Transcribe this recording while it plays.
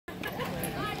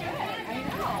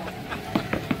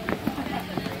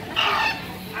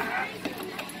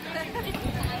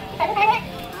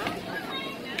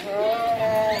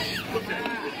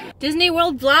Disney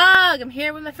World vlog. I'm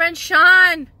here with my friend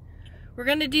Sean. We're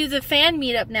gonna do the fan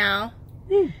meetup now.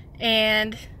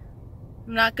 And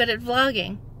I'm not good at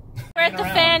vlogging. We're at the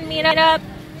fan meetup.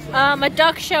 A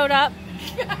duck showed up.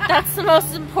 That's the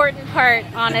most important part,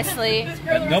 honestly.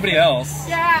 Nobody else.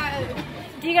 Yeah.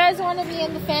 Do you guys want to be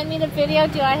in the fan meetup video?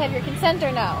 Do I have your consent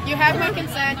or no? You have my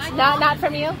consent. Not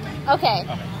from you? Okay.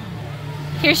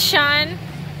 Here's Sean.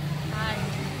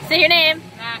 Hi. Say your name.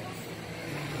 Max.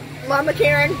 Mama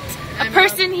Karen. A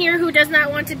person here who does not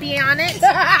want to be on it.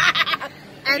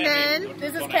 And then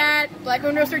this is Kat. Black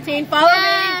Moon Rose 13. Follow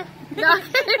me.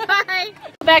 Bye.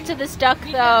 Go back to this duck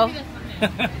though.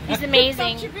 He's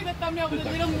amazing.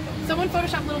 Someone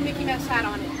photoshopped little Mickey Mouse hat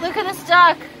on it. Look at this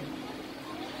duck.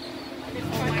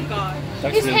 Oh my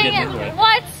god. He's hanging.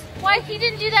 What? Why he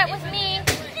didn't do that with me?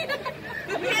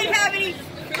 We didn't have any.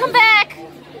 Come back.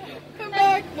 Come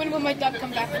back. When will my duck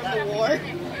come back from the war?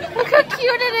 Look how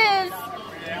cute it is.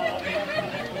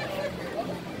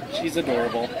 She's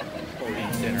adorable. Or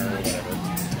eating dinner or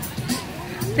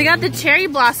whatever. They got the cherry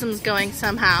blossoms going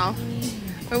somehow.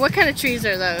 Or what kind of trees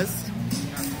are those?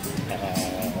 I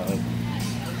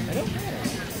don't know.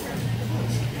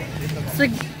 It's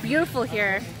like beautiful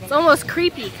here. It's almost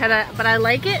creepy, kinda, but I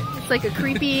like it. It's like a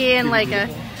creepy and like a,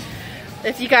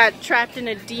 if you got trapped in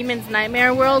a demon's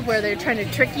nightmare world where they're trying to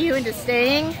trick you into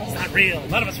staying. It's not real.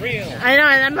 None of it's real. I know,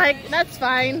 and I'm like, that's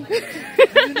fine.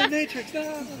 In the Matrix,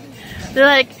 no. They're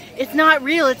like, it's not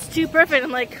real, it's too perfect.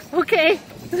 I'm like, okay,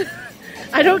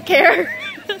 I don't care.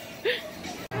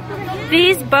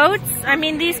 These boats, I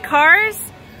mean these cars,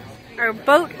 are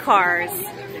boat cars.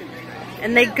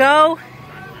 And they go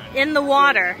in the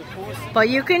water. But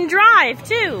you can drive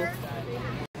too.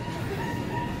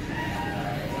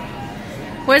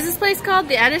 What is this place called?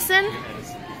 The Edison?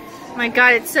 Oh my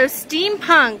god, it's so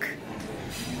steampunk.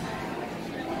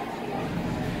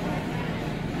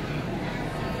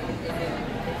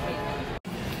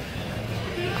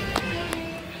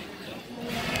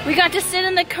 We got to sit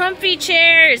in the comfy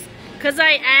chairs because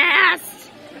I asked.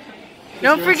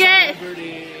 Don't forget,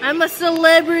 I'm a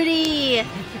celebrity.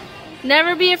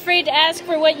 Never be afraid to ask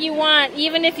for what you want,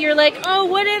 even if you're like, oh,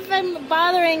 what if I'm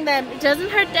bothering them? It doesn't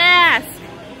hurt to ask.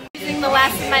 Using the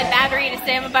last of my battery to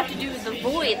say I'm about to do The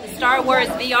Void, the Star Wars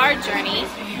VR journey,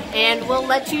 and we'll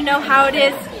let you know how it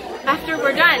is after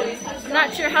we're done. I'm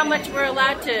not sure how much we're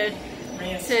allowed to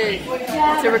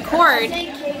record.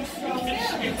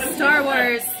 Star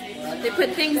Wars, they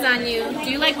put things on you. Do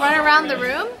you like run around the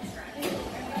room?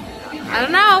 I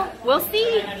don't know. We'll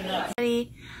see.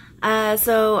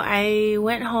 So I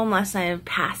went home last night and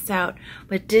passed out,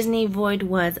 but Disney Void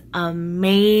was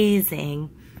amazing.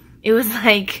 It was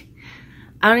like,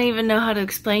 I don't even know how to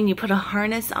explain. You put a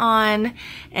harness on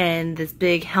and this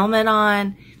big helmet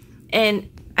on, and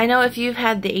I know if you've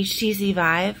had the HTC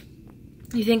Vive,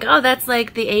 you think, oh, that's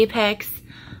like the apex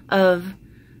of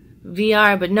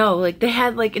VR, but no, like they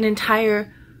had like an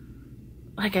entire,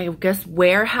 like I guess,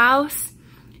 warehouse.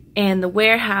 And the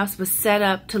warehouse was set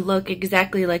up to look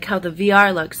exactly like how the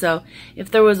VR looks. So if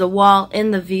there was a wall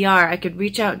in the VR, I could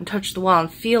reach out and touch the wall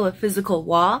and feel a physical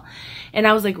wall. And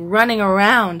I was like running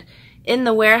around in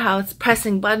the warehouse,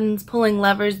 pressing buttons, pulling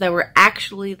levers that were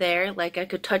actually there. Like I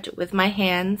could touch it with my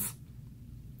hands.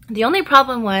 The only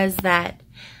problem was that,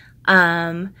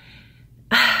 what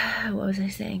was I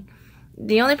saying?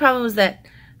 The only problem was that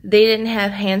they didn't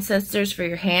have hand sensors for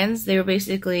your hands. They were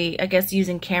basically, I guess,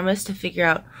 using cameras to figure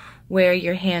out where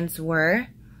your hands were.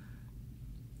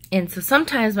 And so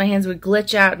sometimes my hands would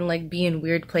glitch out and like be in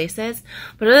weird places.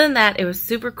 But other than that, it was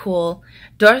super cool.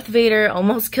 Darth Vader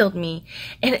almost killed me.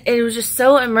 And it was just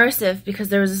so immersive because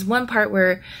there was this one part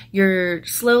where you're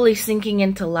slowly sinking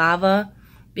into lava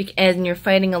and you're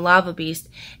fighting a lava beast.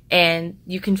 And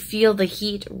you can feel the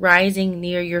heat rising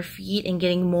near your feet and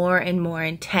getting more and more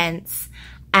intense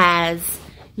as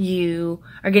you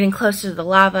are getting closer to the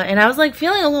lava. And I was like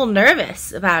feeling a little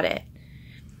nervous about it.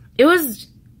 It was,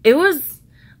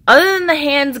 other than the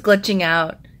hands glitching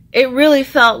out, it really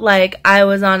felt like I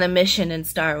was on a mission in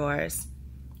Star Wars.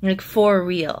 Like for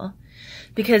real.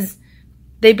 Because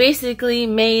they basically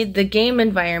made the game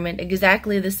environment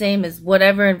exactly the same as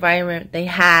whatever environment they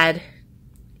had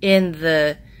in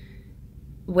the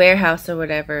warehouse or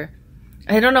whatever.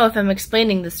 I don't know if I'm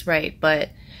explaining this right, but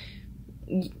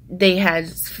they had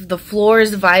the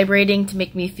floors vibrating to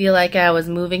make me feel like I was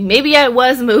moving. Maybe I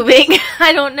was moving.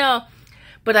 I don't know.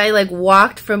 But I like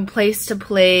walked from place to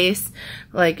place,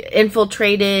 like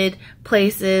infiltrated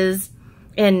places.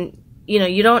 And, you know,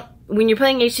 you don't, when you're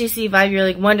playing HTC Vive, you're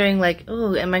like wondering like,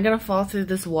 oh, am I going to fall through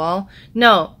this wall?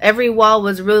 No, every wall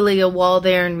was really a wall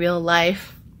there in real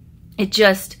life. It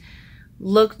just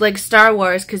looked like Star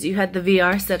Wars because you had the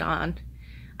VR set on.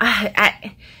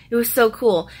 It was so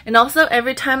cool. And also,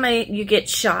 every time you get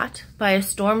shot by a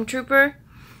stormtrooper,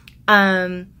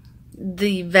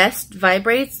 the vest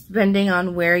vibrates depending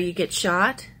on where you get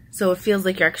shot. So it feels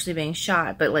like you're actually being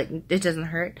shot, but like it doesn't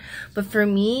hurt. But for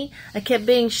me, I kept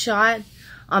being shot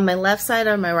on my left side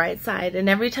or my right side. And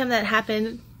every time that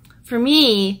happened, for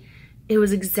me, it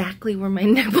was exactly where my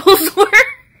nipples were.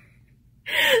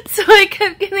 So I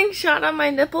kept getting shot on my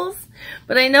nipples.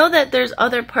 But I know that there's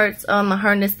other parts on the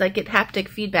harness that get haptic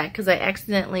feedback because I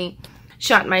accidentally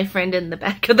shot my friend in the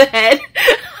back of the head.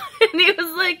 And he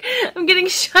was like, I'm getting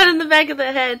shot in the back of the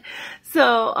head.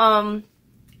 So,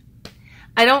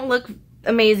 I don't look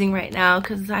amazing right now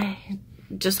because I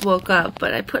just woke up,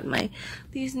 but I put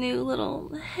these new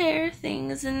little hair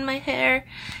things in my hair,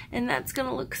 and that's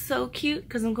gonna look so cute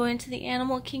because I'm going to the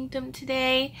animal kingdom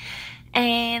today,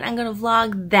 and I'm gonna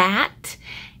vlog that.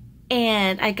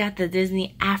 And I got the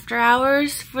Disney after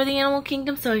hours for the animal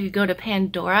kingdom, so I could go to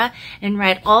Pandora and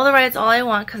ride all the rides all I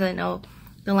want because I know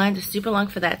the lines are super long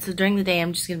for that. So during the day,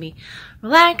 I'm just going to be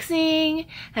relaxing,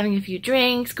 having a few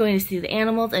drinks, going to see the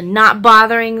animals and not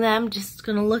bothering them. Just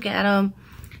going to look at them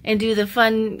and do the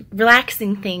fun,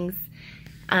 relaxing things.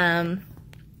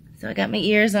 So I got my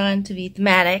ears on to be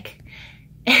thematic.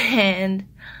 And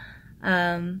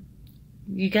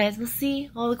you guys will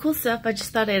see all the cool stuff. I just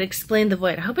thought I'd explain the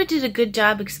void. I hope I did a good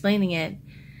job explaining it.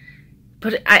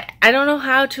 But I don't know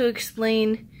how to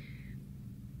explain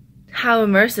how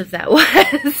immersive that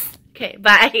was. Okay,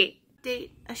 bye.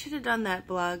 Date. I should have done that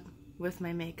vlog with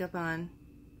my makeup on,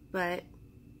 but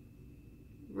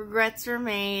regrets were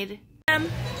made.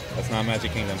 That's not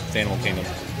Magic Kingdom. It's Animal Kingdom.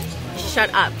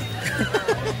 Shut up.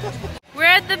 We're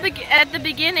at the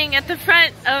beginning, at the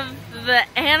front of the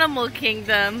Animal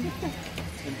Kingdom.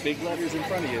 In big letters in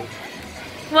front of you.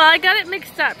 Well, I got it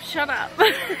mixed up. Shut up.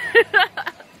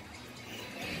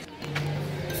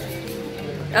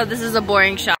 Oh, this is a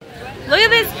boring shot. Look at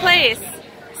this place.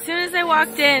 As soon as I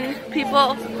walked in,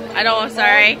 people,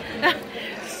 sorry.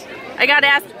 I got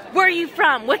asked, where are you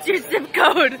from? What's your zip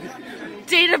code?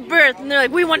 Date of birth. And they're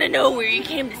like, we want to know where you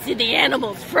came to see the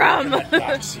animals from. We're gonna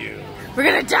dox you. We're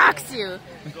gonna dox you.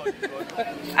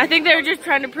 I think they're just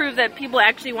trying to prove that people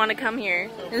actually want to come here.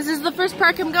 This is the first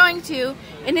park I'm going to,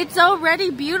 and it's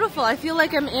already beautiful. I feel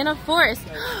like I'm in a forest.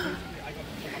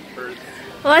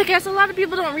 Well, I guess a lot of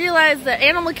people don't realize that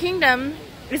Animal Kingdom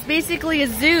is basically a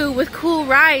zoo with cool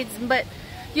rides, but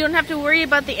you don't have to worry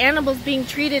about the animals being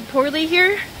treated poorly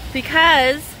here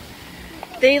because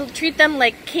they treat them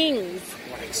like kings.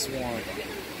 Like swan.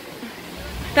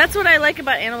 That's what I like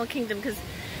about Animal Kingdom, because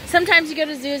sometimes you go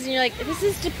to zoos and you're like, this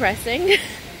is depressing.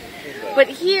 But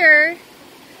here,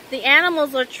 the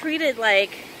animals are treated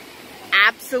like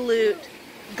absolute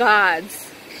gods.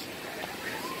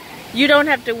 You don't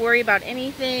have to worry about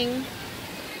anything.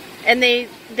 And they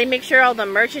make sure all the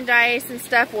merchandise and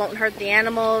stuff won't hurt the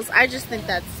animals. I just think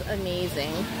that's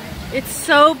amazing. It's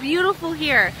so beautiful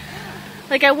here.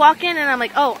 Like, I walk in and I'm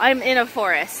like, oh, I'm in a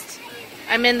forest.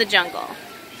 I'm in the jungle.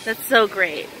 That's so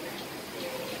great.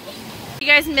 You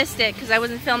guys missed it because I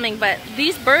wasn't filming, but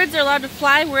these birds are allowed to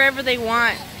fly wherever they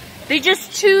want. They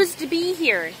just choose to be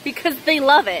here because they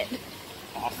love it.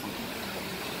 Awesome.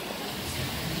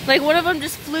 Like, one of them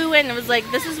just flew in and was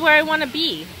like, this is where I want to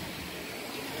be.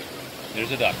 There's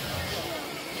a duck.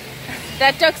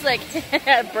 That duck's like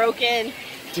broken.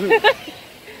 The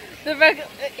duck,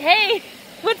 hey,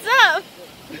 what's up?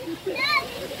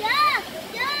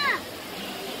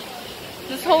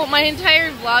 This whole, my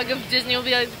entire vlog of Disney will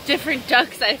be like different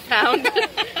ducks I found.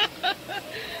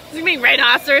 It's gonna be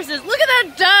rhinoceroses. Look at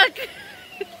that duck!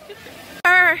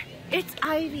 It's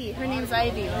Ivy. Her name's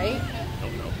Ivy, right?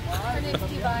 Her name's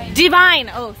Divine. Divine!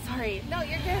 Oh, sorry. No,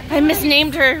 you're good. I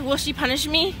misnamed her. Will she punish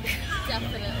me?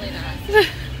 Definitely not.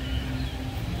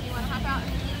 You want to hop out?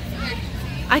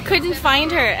 I couldn't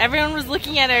find her. Everyone was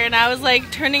looking at her and I was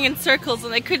like turning in circles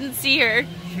and I couldn't see her.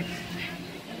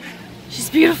 She's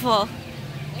beautiful.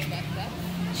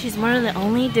 She's one of the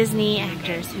only Disney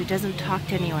actors who doesn't talk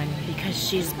to anyone because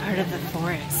she's part of the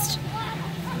forest.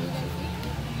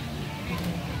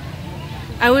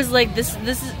 I was like, this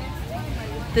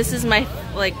is my,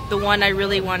 like, the one I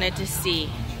really wanted to see.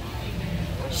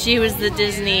 She was the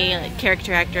Disney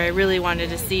character actor I really wanted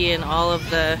to see in all of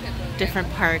the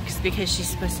different parks because she's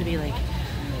supposed to be like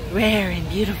rare and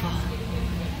beautiful.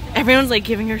 Everyone's like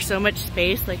giving her so much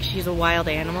space, like she's a wild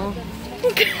animal.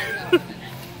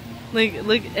 Like,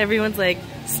 look, everyone's like,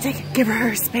 give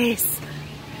her space.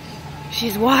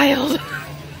 She's wild.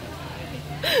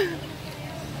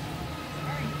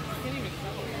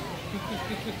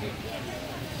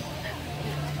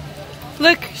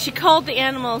 Look, she called the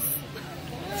animals.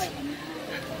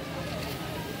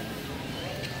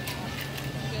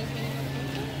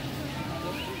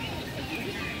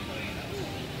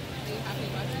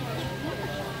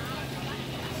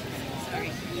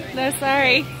 No,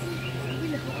 sorry.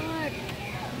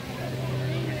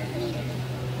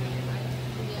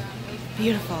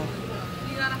 Beautiful.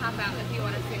 You gotta hop out if you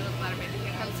want to see a little ladder. Maybe you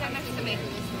can come stand next to me.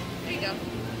 There you go.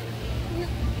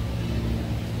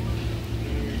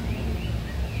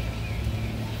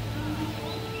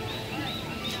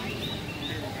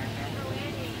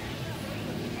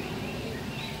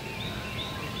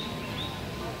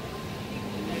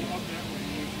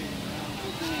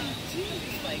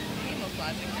 Like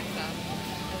camouflaging herself.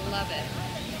 I love it.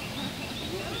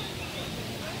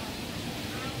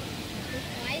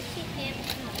 Why is she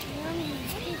camouflaging?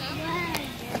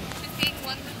 She's being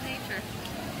one with nature.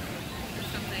 Or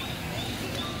something.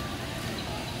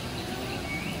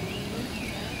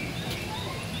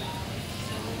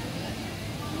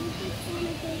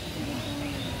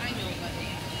 I know, but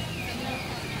here,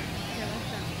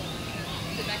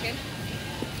 let's sit back in.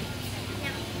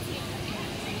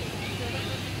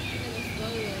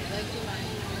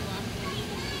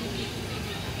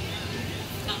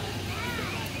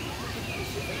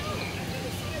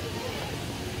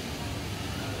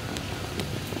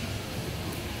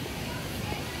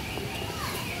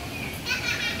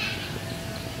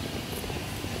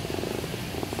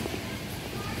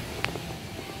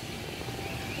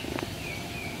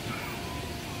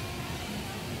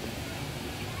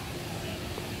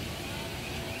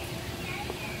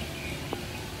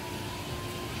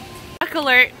 Duck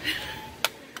alert.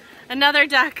 Another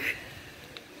duck.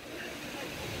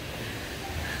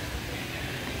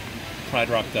 Pride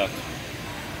Rock duck.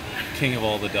 King of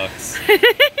all the ducks.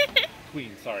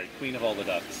 Queen, sorry. Queen of all the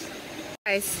ducks.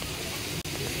 Guys,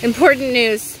 important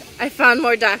news. I found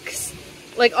more ducks.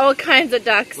 Like all kinds of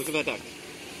ducks. Look at that duck.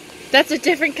 That's a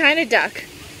different kind of duck.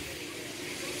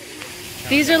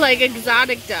 These are like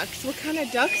exotic ducks. What kind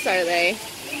of ducks are they?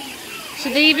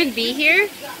 Should they even be here?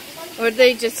 Or are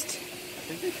they just...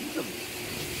 I think they feed them.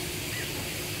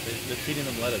 They're feeding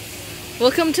them lettuce.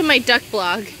 Welcome to my duck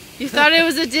blog. You thought it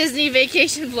was a Disney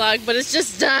vacation vlog, but it's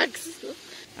just ducks.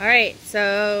 Alright,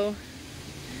 so...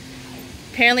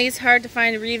 apparently it's hard to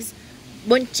find Reeves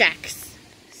Bunchaks.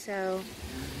 So,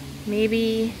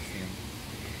 maybe...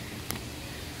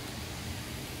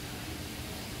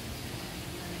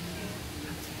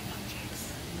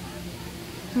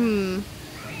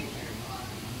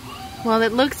 Well,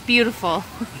 it looks beautiful.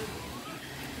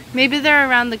 Maybe they're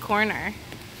around the corner.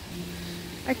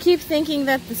 I keep thinking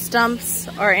that the stumps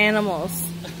are animals.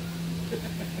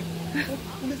 Oh,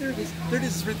 there it is. There it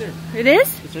is. It's right there. It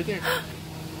is? It's right there.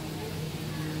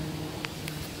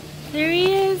 There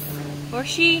he is. Or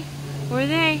she. Or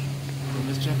they. Oh,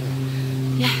 Miss Jumper.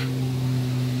 Yeah.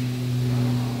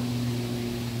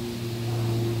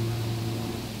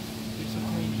 They're so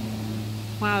tiny.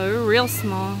 Wow, they're real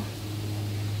small.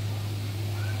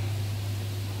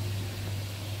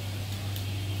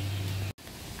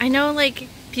 I know, like,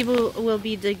 people will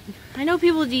be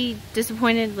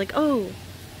disappointed, like, oh,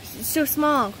 it's so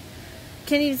small,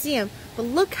 can't even see them. But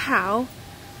look how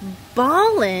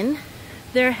ballin'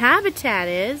 their habitat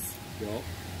is. Well,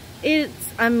 It's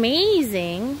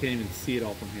amazing. can't even see it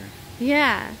all from here.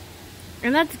 Yeah,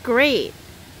 and that's great.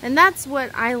 And that's what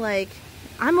I like.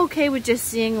 I'm okay with just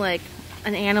seeing, like,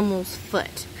 an animal's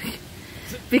foot.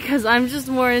 Because I'm just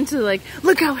more into, like,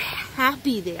 look how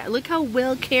happy they are. Look how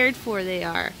well cared for they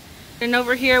are. And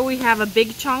over here we have a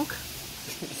big chunk.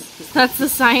 That's the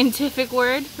scientific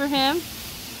word for him.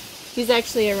 He's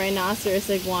actually a rhinoceros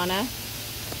iguana.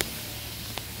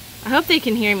 I hope they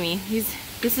can hear me.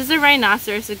 This is a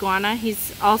rhinoceros iguana.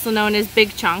 He's also known as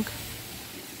Big Chunk.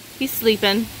 He's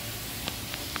sleeping.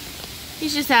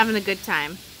 He's just having a good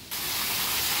time.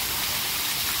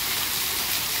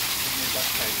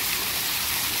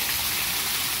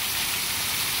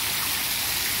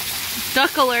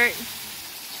 Duck alert.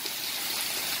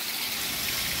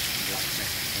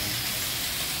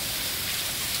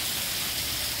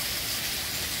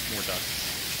 More ducks.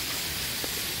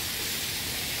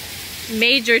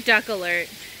 Major duck alert.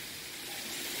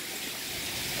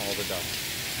 All the ducks.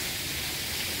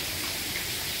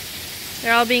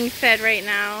 They're all being fed right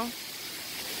now.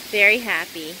 Very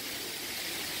happy.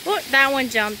 Oh, that one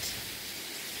jumped.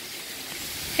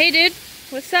 Hey dude,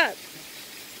 what's up?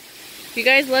 You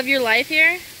guys love your life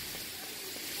here?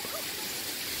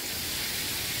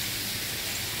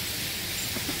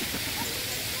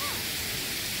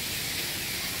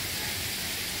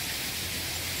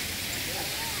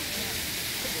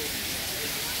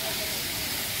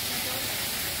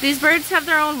 These birds have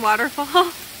their own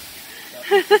waterfall.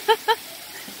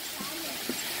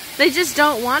 They just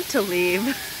don't want to leave.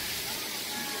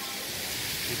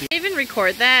 Did I even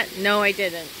record that? No, I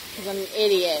didn't. Because I'm an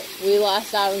idiot. We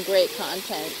lost out on great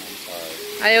content.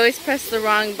 I always press the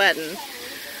wrong button.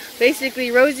 Basically,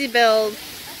 Rosie Bill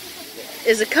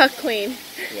is a cuck queen.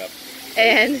 Yep.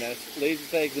 And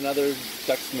lazy eggs, another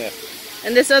duck sniff.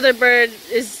 And this other bird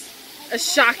is a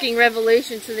shocking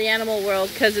revelation to the animal world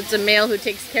because it's a male who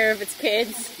takes care of its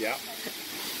kids. Yeah.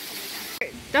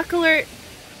 Duck alert.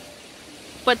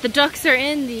 But the ducks are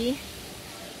in the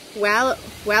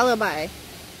wallaby.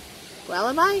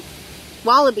 Wallaby?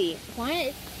 Wallaby.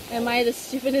 Why am I the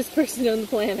stupidest person on the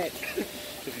planet?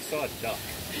 Because you saw a duck.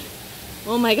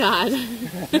 Oh my god.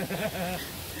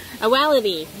 A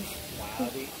wallaby.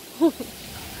 Wallaby?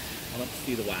 I don't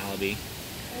see the wallaby.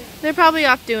 They're probably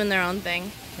off doing their own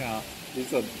thing. Yeah.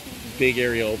 There's a big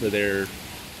area over there.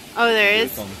 Oh, there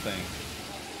is? On the thing.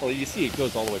 Well, you see it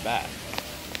goes all the way back.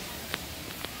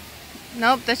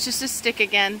 Nope, that's just a stick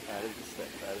again. That is a stick.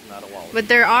 That is not a wallaby. But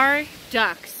there are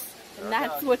ducks. And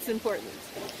that's what's important.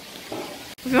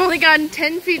 We've only gotten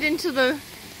 10 feet into the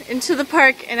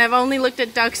park and I've only looked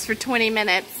at ducks for 20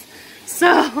 minutes.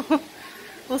 So,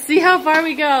 we'll see how far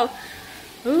we go.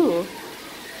 Ooh,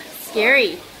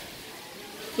 scary.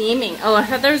 Theming. Oh, I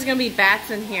thought there was going to be bats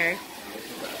in here.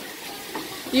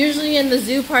 Usually in the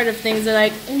zoo part of things they're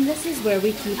like, and this is where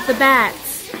we keep the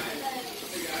bats.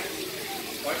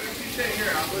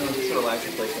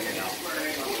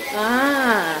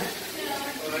 Ah.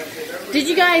 Did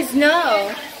you guys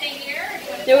know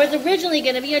there was originally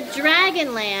going to be a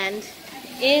dragon land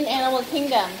in Animal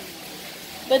Kingdom?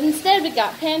 But instead we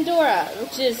got Pandora,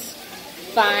 which is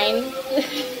fine.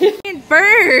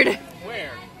 Bird!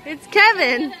 Where? It's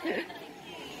Kevin!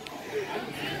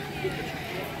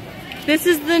 This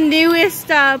is the newest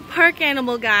park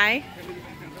animal guy.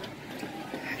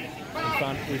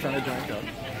 We found a giant duck.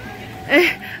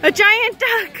 A giant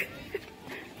duck!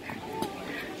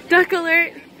 Duck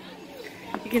alert!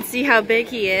 You can see how big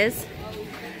he is.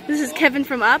 This is Kevin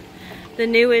from Up, the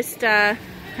newest, I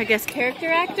guess, character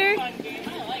actor.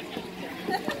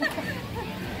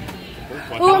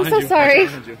 Oh, I'm so sorry.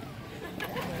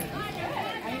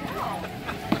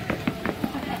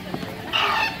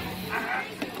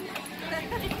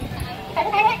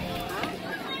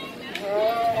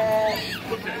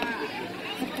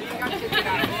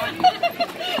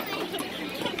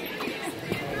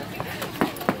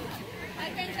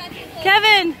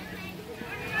 Kevin!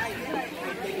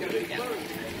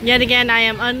 Yet again, I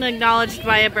am unacknowledged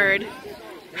by a bird.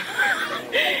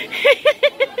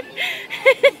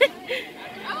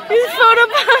 He's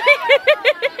photobombing.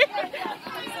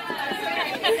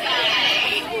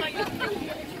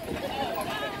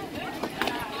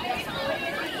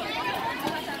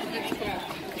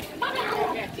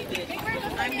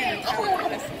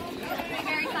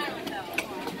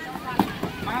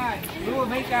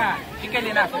 Vem cá, fica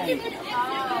ali na frente.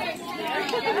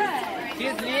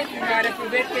 Deslize, cara,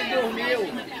 aproveita que ele dormiu.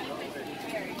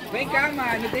 Vem cá,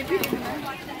 Mari, não tem perigo, não.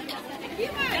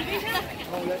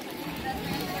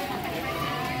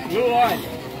 Lu, olha.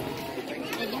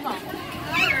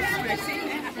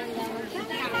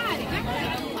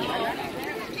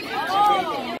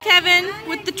 Kevin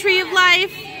with the tree of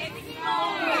life.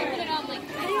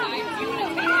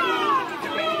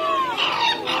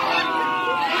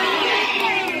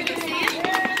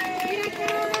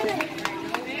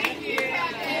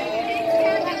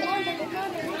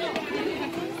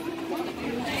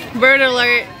 Bird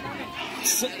alert.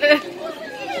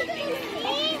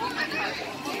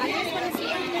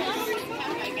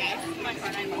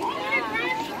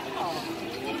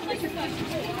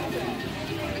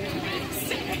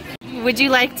 Would you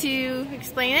like to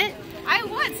explain it? I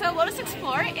would. So Lotus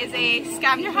Explore is a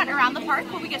scavenger hunt around the park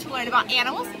where we get to learn about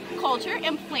animals, culture,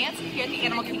 and plants here at the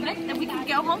Animal Kingdom. And we can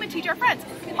go home and teach our friends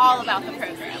all about the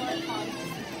program.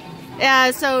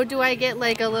 So do I get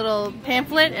like a little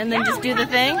pamphlet and then just do the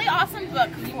thing? We have a really awesome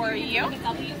book for you.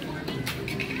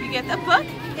 You get the book.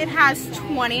 It has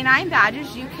 29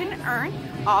 badges you can earn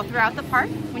all throughout the park.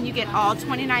 When you get all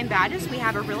 29 badges, we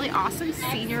have a really awesome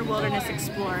Senior Wilderness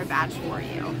Explorer badge for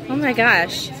you. Oh my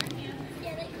gosh.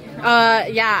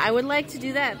 Yeah, I would like to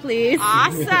do that, please.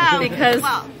 Awesome. Because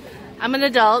I'm an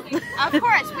adult. Of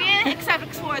course, we accept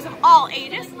explorers of all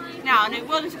ages. Now, a new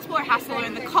Wilderness Explorer has to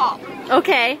learn the call.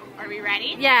 Okay. Are we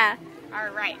ready? Yeah. All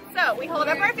right. So we hold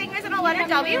up our fingers in a letter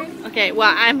W. Okay.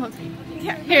 Well, I'm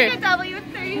Here. here. Make a W with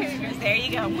 3 fingers. There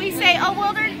you go. We say the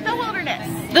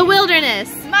wilderness The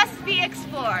wilderness must be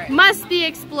explored. must be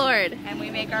explored. And we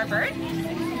make our bird.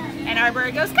 And our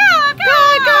bird goes, caw,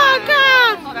 caw, caw,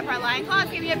 caw. Hold up our lion claws,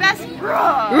 give you a best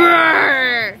roar.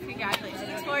 Roar.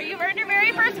 Congratulations, Tori, you've earned your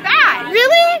very first badge.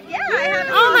 Really? Yeah, I have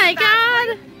a Oh my badge for god.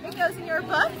 you. It goes in your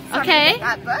book. So Okay.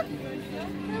 That book.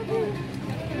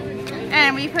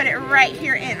 And we put it right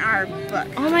here in our book.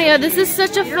 Oh my god, this is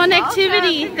such a fun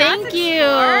activity. Welcome. Thank you.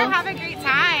 Have a great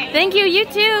time. Thank you, you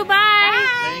too. Bye.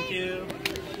 Thank you.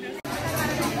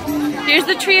 Here's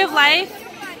the Tree of Life.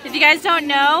 If you guys don't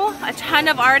know, a ton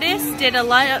of artists did a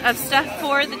lot of stuff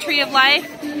for the Tree of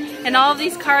Life. And all of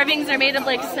these carvings are made of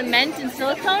like cement and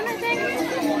silicone, I think.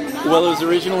 Well, it was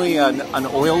originally an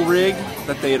oil rig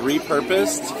that they had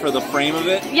repurposed for the frame of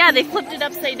it. Yeah, they flipped it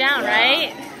upside down,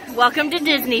 right? Welcome to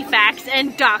Disney facts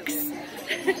and ducks.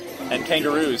 And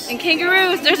kangaroos. And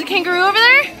kangaroos. There's a kangaroo over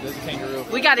there? There's a kangaroo.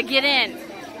 We gotta get in.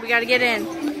 We gotta get in.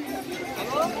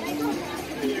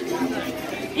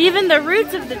 Even the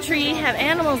roots of the tree have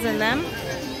animals in them.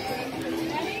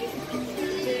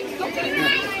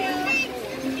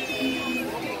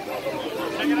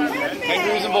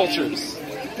 Kangaroos and vultures.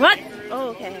 What? Oh,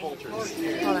 okay. Vultures.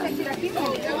 Hold on.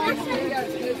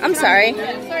 I'm sorry.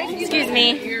 Excuse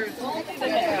me.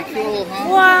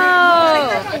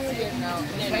 Whoa!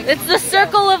 It's the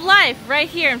circle of life right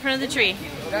here in front of the tree.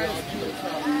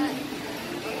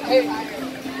 Hey,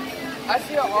 I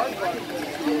see a hard one.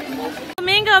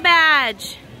 Flamingo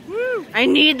badge. I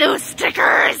need those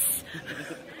stickers.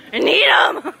 I need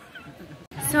them.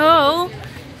 So,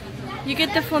 you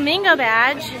get the flamingo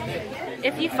badge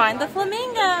if you find the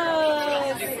flamingos.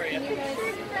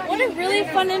 What a really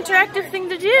fun interactive thing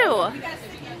to do.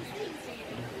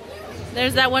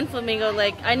 There's that one flamingo,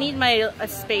 like, I need a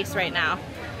space right now.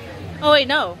 Oh wait,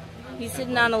 no. He's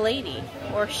hitting on a lady.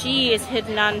 Or she is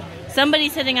hitting on,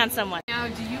 somebody's hitting on someone. Now,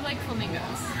 do you like flamingos?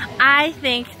 I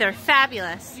think they're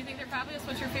fabulous. Do you think they're fabulous?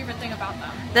 What's your favorite thing about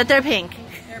them? That they're pink.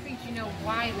 They're pink. Do you know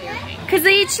why they're pink? Because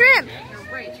they eat shrimp.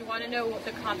 You're right. Do you want to know what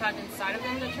the compound inside of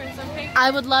them that turns them pink?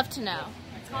 I would love to know.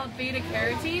 It's called beta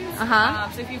carotenes. Uh-huh.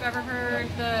 So if you've ever heard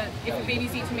if your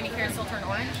babies eat too many carrots, they'll turn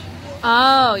orange.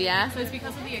 Oh, yeah. So it's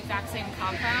because of the exact same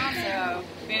compound. So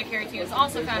beta carotene is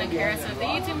also found in carrots. So if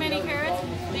they eat too many carrots,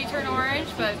 they turn orange.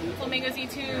 But flamingos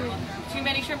eat too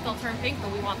many shrimp, they'll turn pink.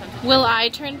 But we want them to. Will I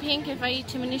turn pink if I eat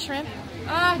too many shrimp?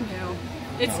 No.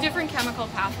 It's different chemical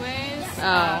pathways.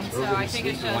 Oh. So I think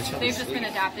it's just they've just been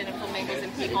adapted in flamingos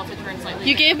and people to turn slightly.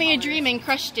 You gave me a dream and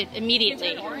crushed it You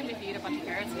immediately. turn orange if you eat a bunch of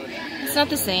carrots. Maybe. It's not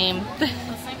the same. That's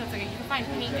okay. You can find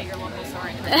pink at your local store.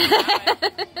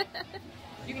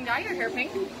 You can dye your hair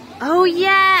pink. Oh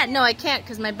yeah! No, I can't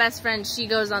because my best friend, she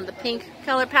goes on the pink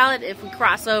color palette. If we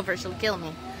cross over, she'll kill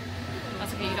me.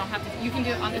 That's okay. You don't have to. You can do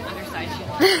it on the underside.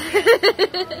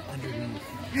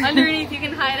 Underneath, you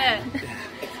can hide it.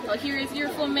 Well, here is your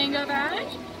flamingo badge.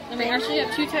 And we actually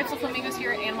have two types of flamingos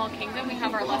here at Animal Kingdom. We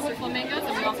have our lesser flamingos,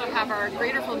 and we also have our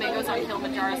greater flamingos on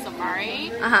Kilimanjaro Safari.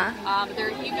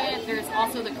 There's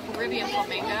also the Caribbean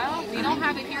flamingo. We don't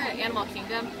have it here at Animal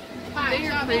Kingdom. They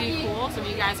are pretty cool, so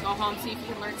when you guys go home, see if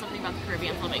you can learn something about the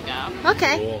Caribbean flamingo.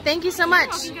 Okay, Cool. thank you so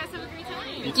much. You guys have a great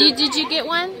time. Did you get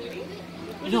one?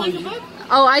 Would you like a book?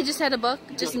 Oh, I just had a book.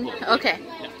 Just okay.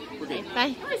 Okay, bye.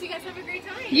 Of course, you guys have a great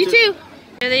time. You too.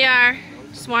 Here they are,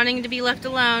 just wanting to be left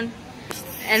alone,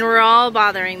 and we're all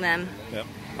bothering them. Yep,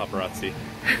 paparazzi.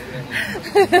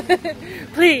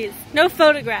 Please, no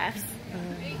photographs.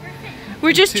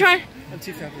 We're just trying. I'm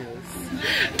too fabulous.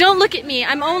 Don't look at me.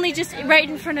 I'm only just right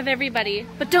in front of everybody.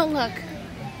 But don't look.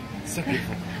 So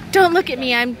beautiful. Don't look at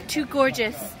me. I'm too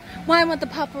gorgeous. Why won't the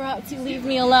paparazzi leave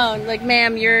me alone? Like,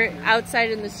 ma'am, you're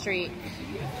outside in the street.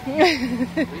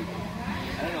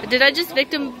 Did I just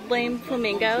victim blame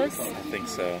flamingos? I think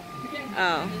so.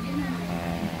 Oh.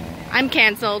 I'm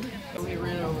canceled.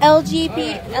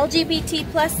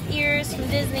 LGBT plus ears from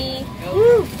Disney.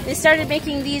 Woo! They started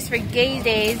making these for Gay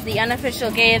Days, the unofficial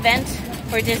gay event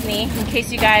for Disney, in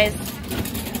case you guys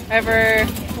ever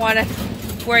want to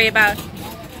worry about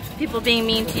people being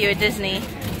mean to you at Disney.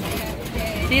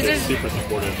 These are Super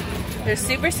supportive. They're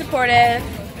super supportive.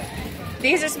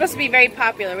 These are supposed to be very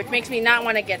popular, which makes me not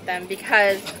want to get them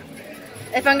because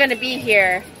if I'm going to be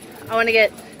here, I want to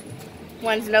get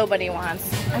ones nobody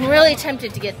wants. I'm really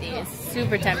tempted to get these.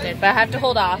 Super tempted, but I have to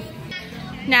hold off.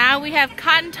 Now we have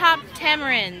cotton top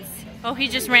tamarins. Oh, he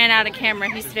just ran out of camera.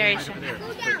 He's very shy.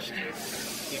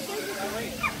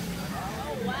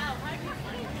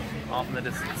 Off in the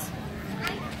distance.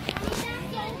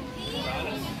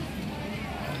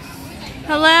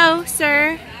 Hello,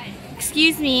 sir.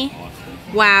 Excuse me.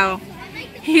 Wow.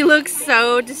 He looks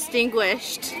so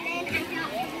distinguished.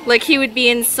 Like he would be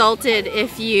insulted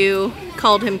if you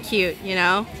called him cute, you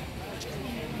know?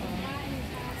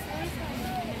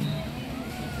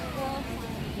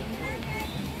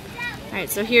 Alright,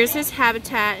 so here's his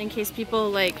habitat in case people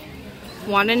like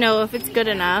want to know if it's good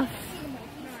enough.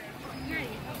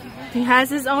 He has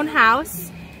his own house.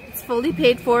 It's fully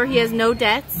paid for. He has no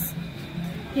debts.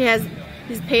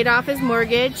 He's paid off his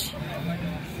mortgage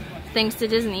thanks to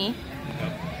Disney.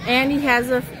 And he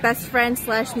has a best friend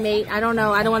slash mate. I don't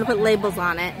know. I don't want to put labels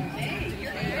on it.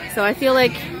 So I feel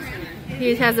like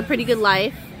he has a pretty good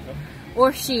life.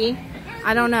 Or she.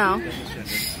 I don't know.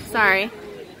 Sorry.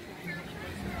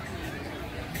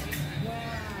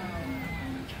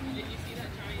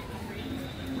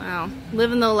 Wow.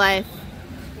 Living the life.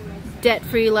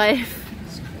 Debt-free life.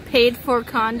 Paid for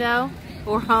condo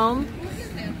or home.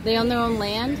 They own their own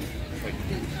land. Like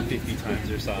 50 times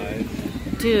their size.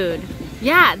 Dude.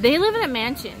 Yeah, they live in a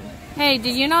mansion. Hey,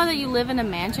 did you know that you live in a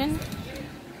mansion?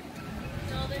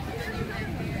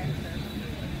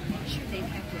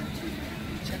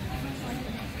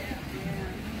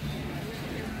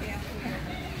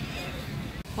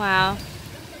 Wow.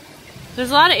 There's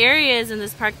a lot of areas in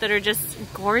this park that are just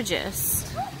gorgeous.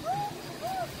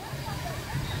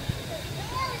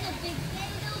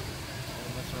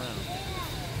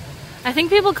 I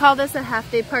think people call this a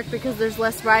half-day park because there's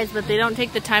less rides, but they don't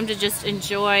take the time to just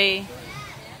enjoy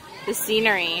the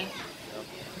scenery.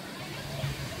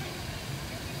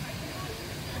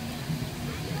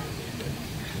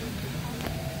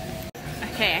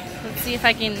 Okay, let's see if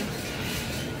I can...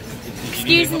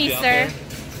 Excuse me, sir.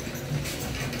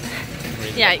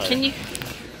 Yeah, can you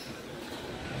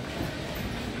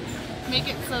make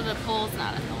it so the pole's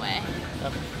not in the way?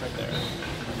 Yep, right there.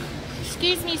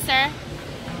 Excuse me, sir.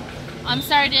 I'm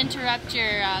sorry to interrupt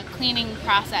your cleaning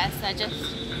process. I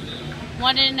just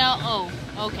wanted to know. Oh,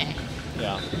 okay.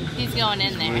 Yeah. He's going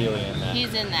in there. Really in that.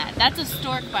 He's in that. That's a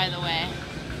stork, by the way.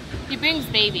 He brings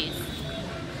babies.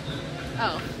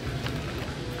 Oh.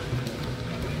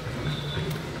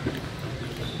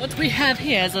 What we have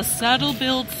here is a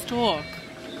saddle-billed stork.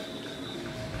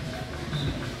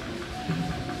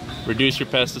 Reduce your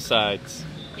pesticides.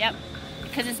 Yep,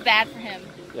 because it's bad for him.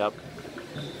 Yep.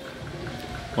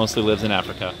 Mostly lives in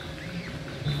Africa.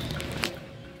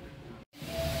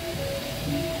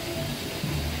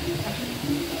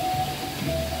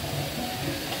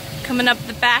 Coming up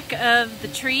the back of the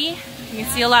tree, you can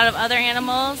see a lot of other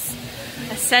animals.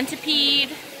 A centipede.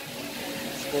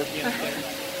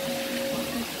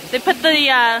 They put the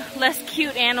less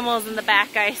cute animals in the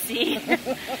back, I see.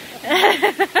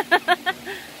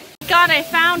 God, I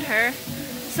found her.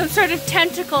 Some sort of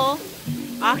tentacle.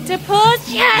 Octopus?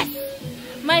 Yes!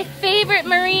 My favorite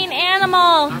marine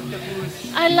animal.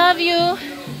 Octopus. I love you.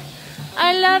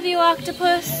 I love you,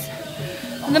 octopus.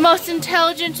 The most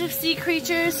intelligent of sea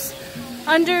creatures.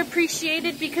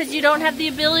 Underappreciated because you don't have the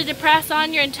ability to pass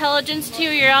on your intelligence to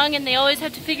your young, and they always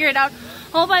have to figure it out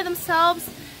all by themselves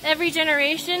every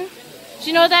generation. Do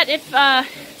you know that if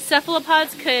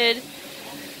cephalopods could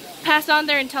pass on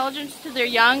their intelligence to their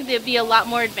young, they'd be a lot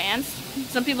more advanced?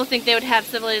 Some people think they would have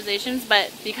civilizations,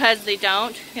 but because they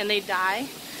don't, and they die.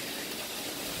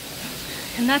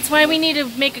 And that's why we need to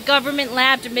make a government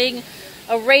lab to make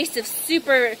a race of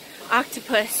super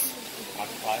octopus.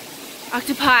 Octopi?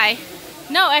 Octopi.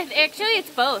 No, actually it's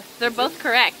both. They're both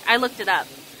correct. I looked it up.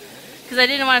 Because I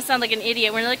didn't want to sound like an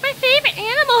idiot. We're like, my favorite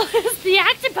animal is the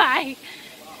octopi.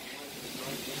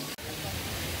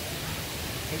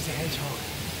 There's a hedgehog.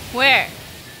 Where?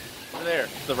 Over there,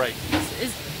 to the right.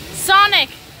 Is Sonic!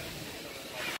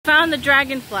 Found the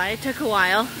dragonfly. It took a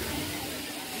while.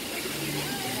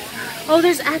 Oh,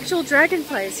 there's actual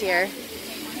dragonflies here.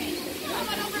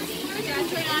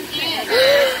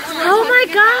 Oh my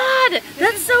god!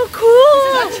 That's so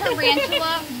cool! This is a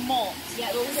tarantula molt.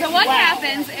 So what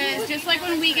happens is, just like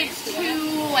when we get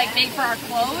too big for our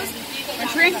clothes, when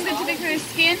tarantulas get too big for their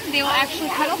skin, they will actually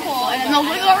cut a hole and then they'll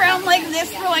wiggle around like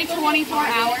this for like 24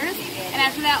 hours. And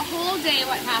after that whole day,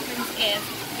 what happens is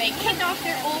they kick off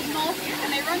their old molt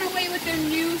and they run away with their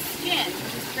new skin,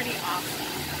 which is pretty awesome.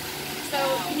 So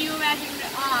can you imagine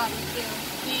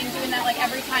doing that like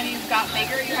every time you've got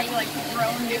bigger, you have to like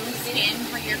grow new skin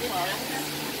for your clothes?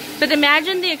 But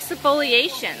imagine the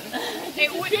exfoliation.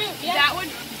 That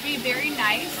would be very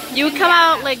nice. You would come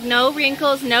out like no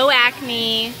wrinkles, no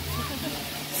acne.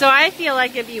 So I feel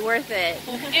like it'd be worth it.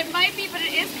 It might be, but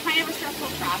it is kind of a stressful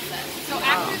process. So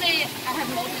after they have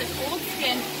molted this old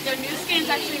skin, their new skin is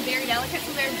actually very delicate,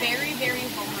 so they're very, very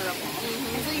vulnerable.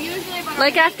 And so usually about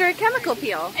like after a chemical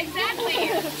peel. Exactly.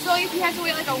 So if you have to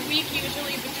wait like a week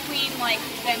usually between like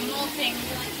them molting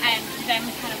and them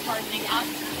kind of hardening up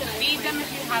to feed them if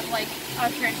you have like a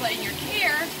tarantula in your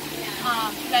care,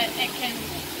 that it can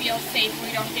feel safe and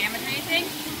we don't damage anything.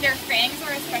 Their fangs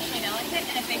are especially delicate,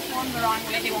 and if they form the wrong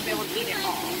way, they won't be able to eat it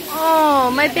all.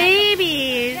 Oh, my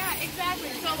babies. Yeah,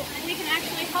 exactly. So we can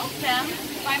actually help them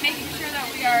by making sure that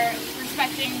we are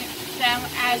respecting them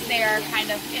as they are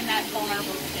kind of in that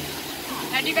vulnerable state.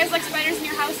 Now, do you guys like spiders in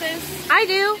your houses? I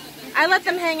do. I let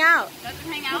them hang out. Let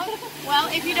them hang out? Well,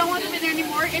 if you don't want them in there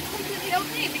anymore, it's completely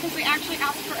okay because we actually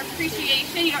ask for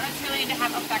appreciation. You don't necessarily need to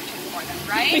have affection for them,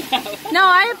 right? No,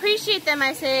 I appreciate them.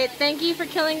 I say, thank you for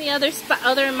killing the other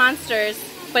monsters,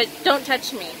 but don't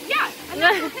touch me. Yeah, and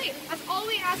that's okay. That's all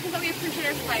we ask is that we appreciate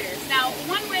our spiders. Now,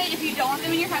 one way, if you don't want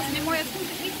them in your house anymore, that's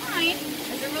completely fine.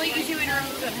 There's a really easy way to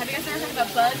remove them. Have you guys ever heard of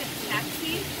a bug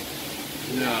taxi?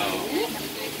 No.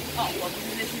 Oh, well,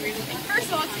 this is the reason.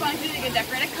 First of all, it's fun because you can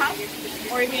decorate a cup,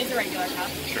 or you can use a regular cup.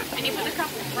 Sure. And you put the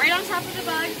cup right on top of the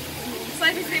bug,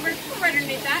 slide your saber right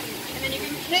underneath that, and then you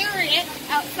can carry it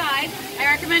outside. I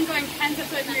recommend going 10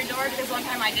 steps away from your door because one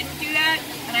time I didn't do that,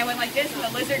 and I went like this, and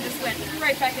the lizard just went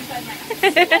right back inside my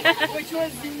house, which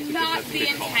was not the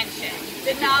intention.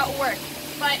 Did not work.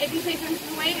 But if you take them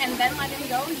away and then let him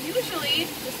go, usually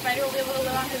the spider will be able to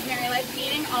live on his merry life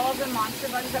eating all of the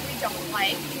monster bugs that we don't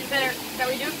like, that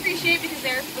we do appreciate because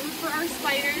they're food for our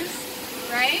spiders,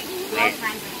 right? All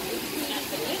kinds of food.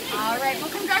 All right,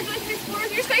 well, congratulations, explorers.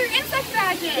 You just got your insect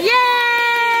badges.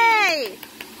 Yay!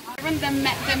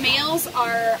 The males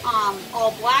are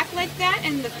all black like that,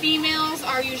 and the females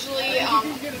are usually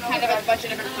kind of a bunch of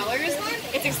different colors.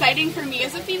 It's exciting for me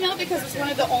as a female because it's one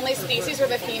of the only species where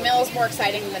the female is more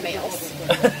exciting than the males.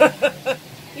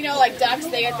 You know, like ducks,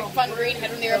 they get the fun green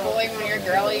head when they're a boy, when you're a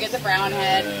girl, you get the brown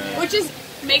head, which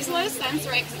makes a lot of sense,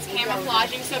 right? Because it's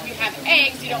camouflaging. So if you have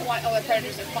eggs, you don't want other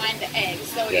predators to find the eggs.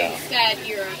 So instead,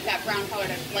 you're that brown color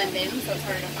to blend in, so it's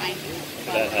harder to find.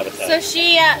 So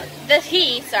he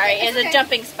is a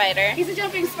jumping spider. He's a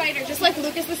jumping spider, just like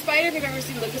Lucas the spider. If you've ever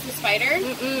seen Lucas the spider,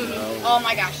 oh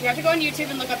my gosh, you have to go on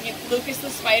YouTube and look up Lucas the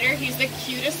spider. He's the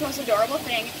cutest, most adorable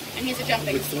thing, and he's a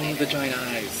jumping spider. With one of the giant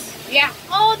eyes. Yeah.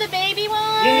 Oh, the baby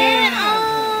one. Yeah.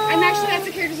 Oh. And actually, that's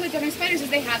the characters of jumping spiders is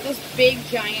they have those big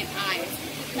giant eyes.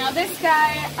 Now this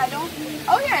guy,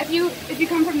 oh yeah, if you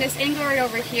come from this angle right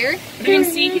over here, you can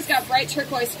see he's got bright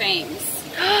turquoise fangs.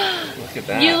 Look at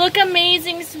that. You look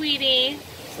amazing, sweetie.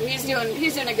 So he's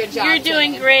doing a good job. You're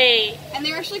doing great. And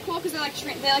they're actually cool because they like to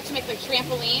make like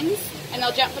trampolines, and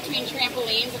they'll jump between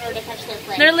trampolines in order to catch their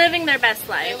prey. They're living their best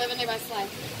life. They're living their best life.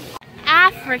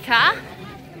 Africa.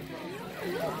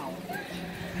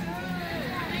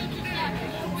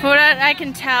 For what I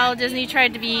can tell, Disney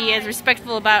tried to be as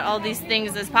respectful about all these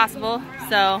things as possible,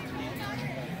 so.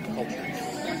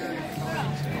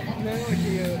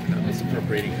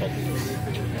 Appropriating cultures.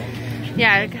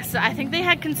 Yeah, so I think they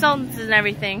had consultants and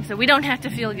everything, so we don't have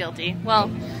to feel guilty. Well,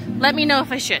 let me know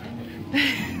if I should.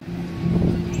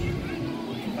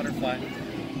 Butterfly.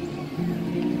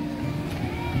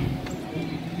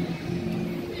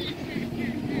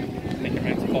 Make your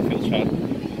hands Caulfield shot.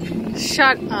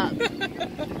 Shut up.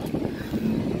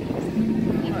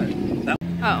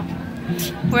 Oh,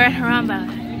 we're at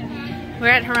Harambe. We're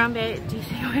at Harambe. Do you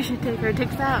think we should take our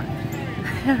dicks out?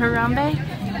 Harambe?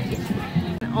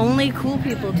 Only cool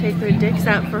people take their dicks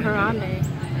out for Harambe.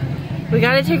 We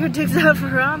gotta take our dicks out for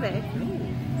Harambe.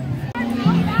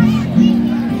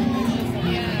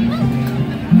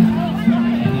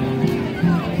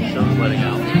 Show's letting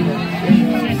out.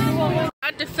 I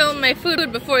had to film my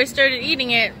food before I started eating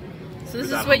it. So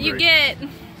this is what you get.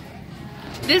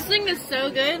 This thing is so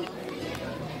good.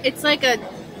 It's like a,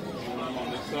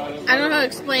 I don't know how to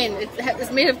explain.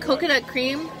 It's made of coconut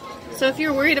cream. So if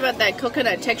you're worried about that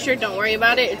coconut texture, don't worry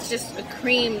about it. It's just a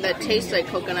cream that tastes like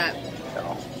coconut.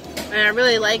 And I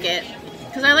really like it.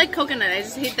 Because I like coconut. I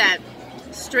just hate that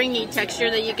stringy texture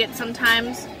that you get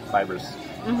sometimes. Fibers.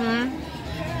 I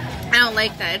don't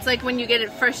like that. It's like when you get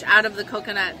it fresh out of the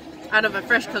coconut, out of a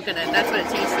fresh coconut. That's what it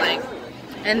tastes like.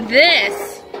 And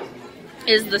this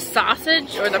is the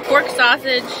sausage, or the pork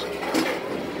sausage.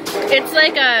 It's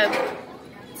like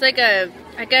a,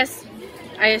 I guess,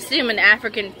 I assume an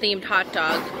African themed hot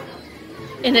dog.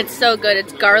 And it's so good.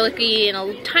 It's garlicky and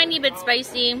a tiny bit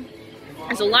spicy.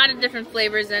 There's a lot of different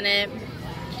flavors in it.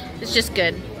 It's just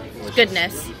good. It's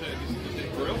goodness.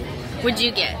 What'd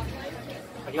you get?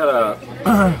 I got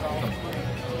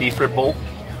a beef rib bowl.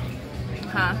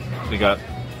 Huh? We got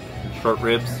short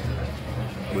ribs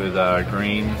with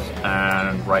greens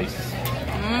and rice.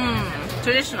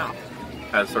 Traditional.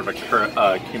 Has sort of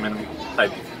a cumin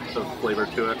type of flavor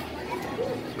to it.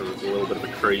 Sort of a little bit of a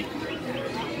curry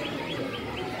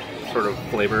sort of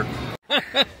flavor.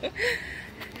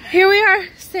 Here we are,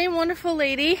 same wonderful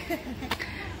lady,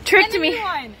 tricked me.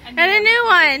 And a new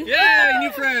one. Yay,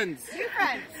 new friends. New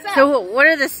friends. So what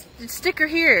are the sticker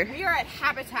here? We are at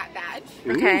Habitat Badge.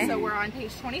 Okay. So we're on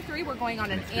page 23. We're going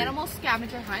on an animal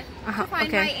scavenger hunt to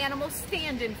find my animal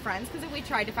stand-in friends, because if we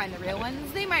tried to find the real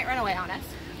ones, they might run away on us.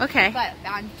 Okay. But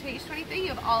on page 23, you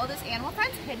have all of this animal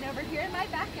friends hidden over here in my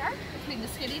backyard between the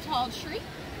skinny tall tree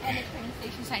and the train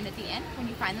station sign at the end. When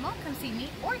you find them all, come see me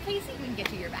or Casey. We can get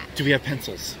to your badge. Do we have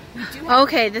pencils? We do have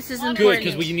Okay, this is Good, important.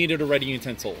 because we needed a ready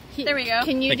utensil. There we go.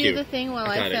 Can you Thank do you. the thing while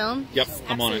I got I it. film? Yep,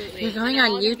 I'm on it. You're going on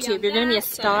YouTube. You're going to be a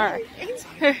star.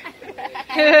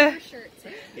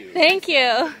 Thank you.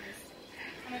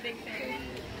 I'm a big fan.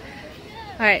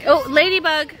 All right. Oh,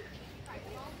 ladybug.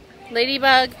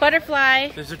 Ladybug, butterfly.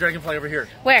 There's a dragonfly over here.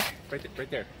 Where? Right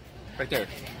there. Right there.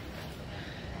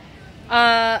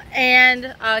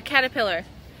 And caterpillar.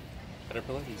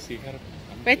 Caterpillar? You see a caterpillar?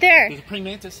 Right there. There's a praying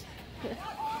mantis.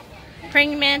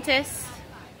 Praying mantis.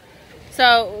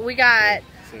 So we got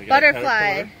So we got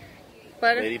butterfly.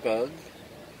 ladybug,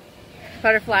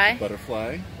 Butterfly.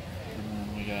 butterfly, and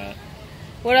then we got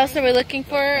What else are we looking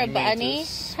for? A praying bunny.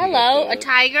 mantis. We Hello, got a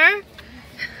tiger.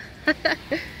 I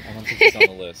don't think it's on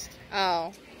the list.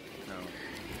 Oh, No.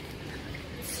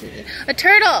 let's see. A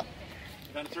turtle.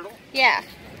 You found a turtle? Yeah.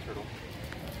 A turtle.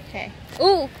 Okay.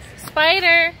 Ooh,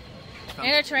 spider. Found- And a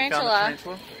you found tarantula.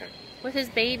 tarantula? Okay. With his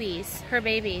babies. Her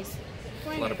babies.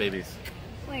 A lot of babies.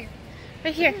 Right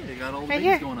here. They got all the Right babies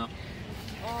here. going up.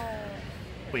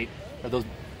 Wait, are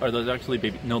those actually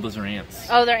baby? No, those are ants.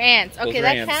 Oh, they're ants. Those Okay, are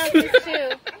that ants. counts as two.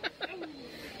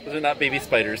 Those are not baby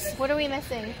spiders. What are we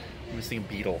missing? I'm missing a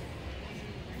beetle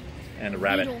and a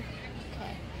rabbit. Beetle.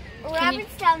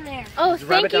 Rabbit's down there. Oh, There's a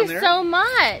rabbit thank you down there? so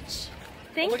much.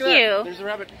 Thank Look at that. you. There's a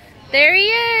rabbit. There he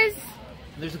is.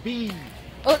 And there's a bee.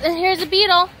 Oh, and here's a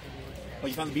beetle. Oh,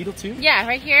 you found the beetle too? Yeah,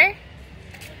 right here.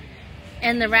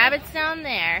 And the rabbit's down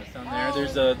there. Down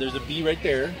there. There's a bee right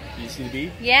there. Do you see the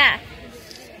bee? Yeah.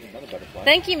 Another butterfly.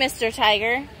 Thank you, Mr.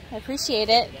 Tiger. I appreciate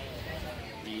it.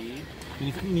 Bee.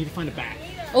 We need to find a bat.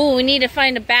 Oh, we need to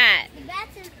find a bat. The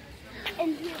bat's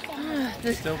in here somewhere.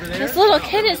 This Over there. this little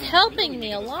kid is helping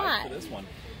me a lot. For this one.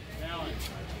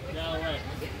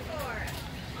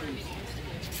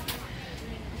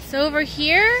 It's over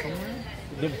here.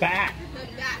 The bat.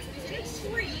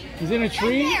 He's in a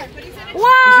tree.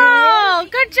 Whoa!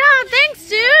 Good job. Thanks,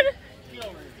 dude.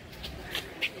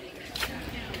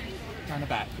 Find a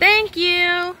bat. Thank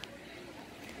you.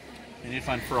 We need to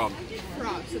find frog.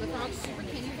 Frogs. So the frogs super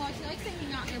camouflage. They like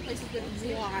hanging out near places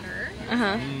with water.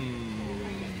 Uh-huh.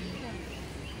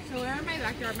 So where in my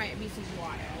backyard might be some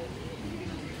water.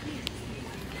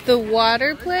 The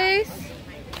water place.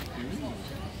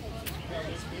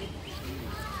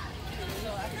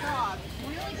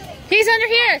 He's under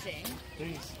here.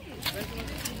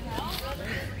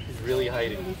 He's really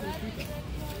hiding.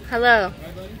 Hello.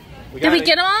 Did we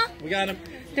get them all? We got him.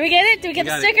 Did we get it? Did we get the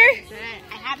got it. sticker?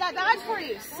 I have that badge for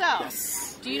you.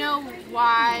 So, do you know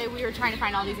why we were trying to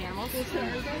find all these animals?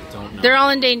 Don't know. They're all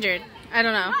endangered. I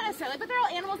don't know. Not necessarily, but they're all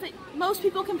animals that most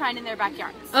people can find in their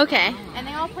backyards. Okay. And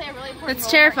they all play a really important That's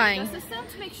role terrifying. in our ecosystem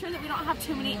to make sure that we don't have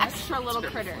too many extra little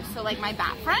critters. So like my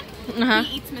bat friend, Uh-huh.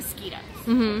 he eats mosquitoes.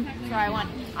 Mm-hmm. So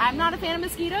I'm not a fan of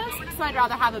mosquitoes, so I'd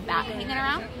rather have a bat hanging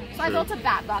around. So I built a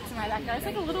bat box in my backyard. It's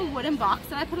like a little wooden box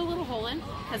that I put a little hole in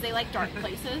because they like dark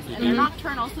places and they're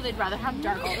nocturnal, so they'd rather have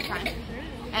dark all the time.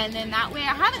 And then that way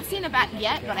I haven't seen a bat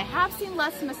yet, but I have seen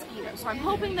less mosquitoes. So I'm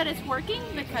hoping that it's working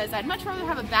because I'd much rather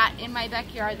have a bat in my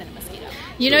backyard than a mosquito.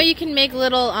 You know you can make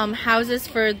little houses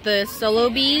for the solo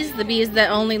bees, the bees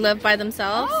that only live by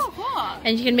themselves. Oh, cool.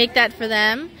 And you can make that for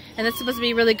them. And that's supposed to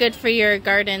be really good for your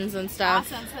gardens and stuff.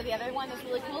 Awesome. So the other one that's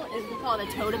really cool is we call it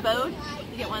a toad abode.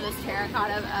 You get one of those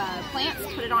terracotta plants,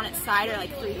 put it on its side or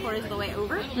like 3/4 of the way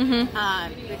over,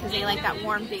 because they like that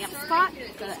warm, damp spot,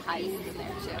 so it hides in there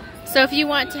too. So if you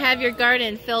want to have your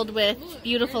garden filled with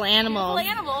beautiful animals.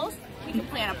 Beautiful animals. We can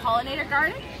plant a pollinator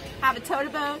garden, have a toad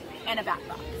abode, and a bat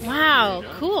box. Wow,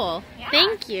 cool. Yeah.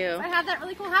 Thank So you. I have that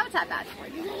really cool habitat badge for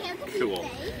you. Cool.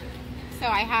 So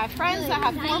I have friends that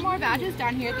have 4 more badges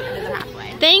down here at the end of the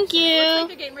pathway. Thank Looks like you.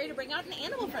 they're getting ready to bring out an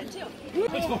animal friend too.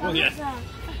 Oh, yes.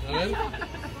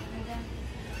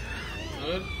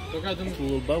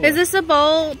 Cool boa. Is this a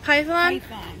bowl python?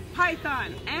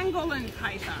 Python, Angolan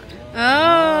python.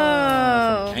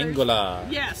 Oh. Angola.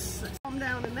 Yes.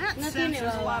 Down in that sense,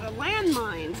 there's a lot of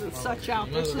landmines and such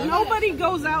out there. So nobody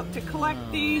goes out to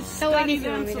collect these, study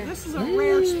them. So this is a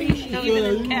rare species even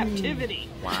in captivity.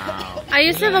 Wow. I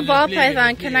used to have a ball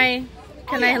python. Can I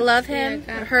love him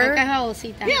or her?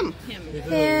 Him.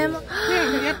 Him.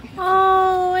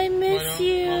 Oh, I miss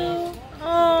you.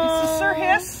 Oh. This is Sir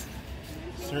Hiss.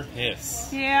 Sir Hiss.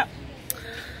 Yep.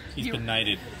 He's been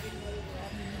knighted.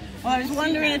 Well, I was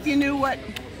wondering if you knew what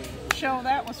show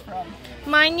that was from.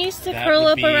 Mine used to That curl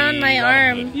would up be around my Robin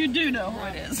arm. Hood. You do know who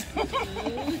it is.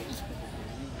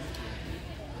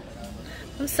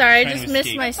 I'm sorry, I Trying just to missed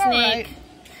escape. my It's all snake. right.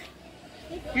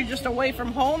 You're just away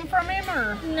from home from him,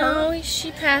 or? No,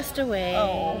 she passed away.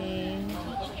 Oh.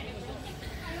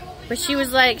 But she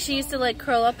was like, she used to like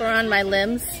curl up around my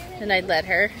limbs, and I'd let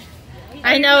her.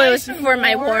 I know it was for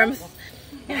my warmth.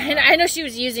 I know she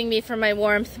was using me for my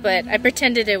warmth, but I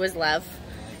pretended it was love.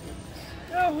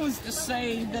 Oh, who's to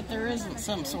say that there isn't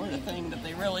some sort of thing that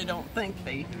they really don't think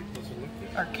they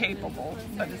are capable?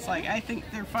 But it's like, I think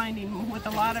they're finding with a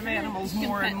lot of animals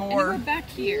more and more. Back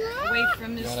here, away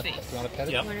from his face.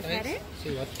 Yep.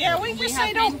 Yeah, we just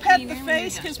say don't pet the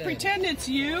face because pretend it's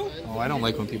you. Oh, I don't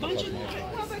like when people touch me.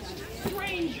 Well, that's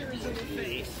strangers in the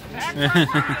face. That's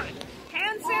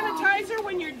hand sanitizer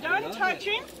when you're done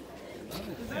touching.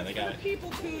 Yeah, they got it. People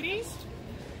cooties.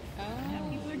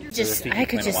 Just, So if I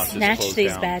could Panda just wants us to snatch close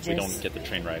these down, badges. We don't get the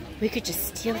train ride. We could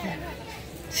just steal them.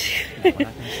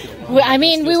 I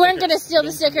mean, we weren't gonna steal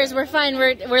the stickers. We're fine.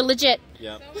 We're legit.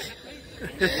 Yeah.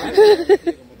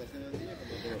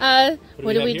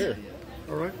 What do we do? here?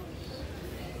 All right.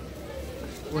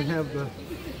 We have the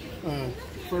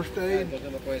first aid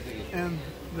and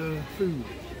the food.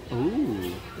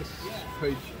 Ooh. This is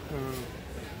page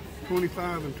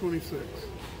 25 and 26.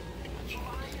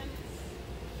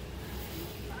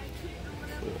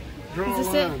 Draw a Is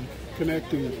this it? line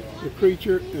connecting the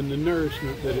creature and the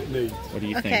nourishment that it needs. What do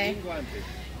you Okay. think?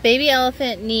 Baby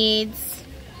elephant needs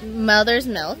mother's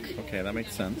milk. Okay, that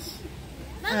makes sense.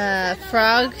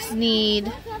 Frogs need,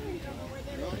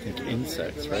 I think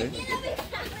insects, right?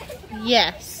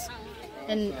 yes.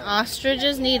 And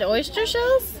ostriches need oyster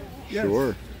shells? Yes,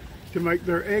 Sure. to make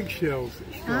their eggshells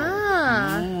strong.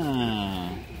 Ah. Ah.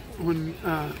 When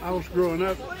I was growing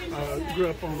up, grew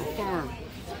up on a farm.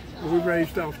 We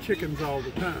raised off chickens all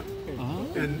the time,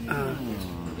 and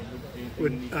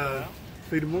would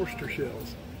feed them oyster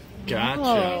shells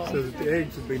Gotcha. so that the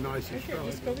eggs would be nice and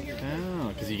strong. Oh,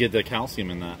 because you get the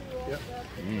calcium in that. Yep.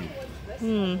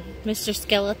 Mr.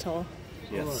 Skeletal.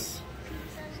 Yes.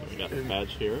 So we got the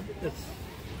badge here. It's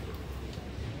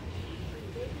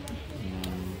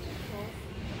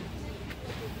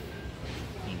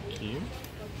Thank you.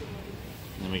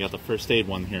 And then we got the first aid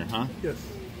one here, huh? yes.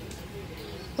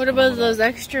 What about those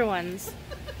extra ones?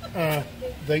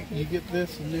 You get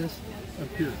this and this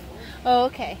up here. Oh,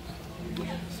 okay.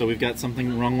 So we've got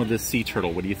something wrong with the sea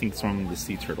turtle. What do you think's wrong with the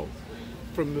sea turtle?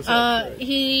 From this X-ray.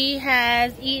 He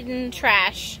has eaten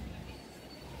trash.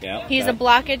 Yeah. He's a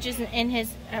blockage in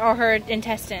his or her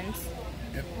intestines.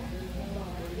 Yep.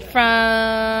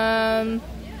 From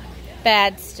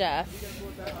bad stuff.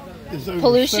 There's over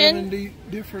pollution? 70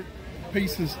 different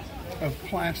pieces of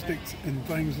plastics and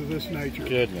things of this nature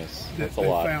Goodness, that that's a they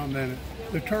lot. found in it.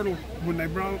 The turtle, when they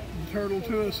brought the turtle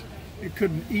to us, it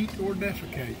couldn't eat or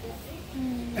defecate.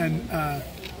 And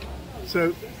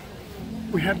so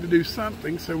we had to do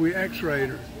something, so we x-rayed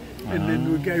her. And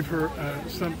then we gave her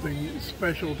something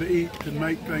special to eat to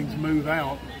make things move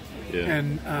out. Yeah.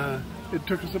 And it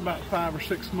took us about 5 or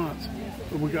 6 months.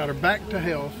 But we got her back to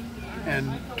health and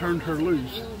turned her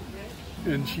loose.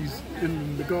 And she's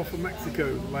in the Gulf of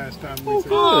Mexico the last time we saw her.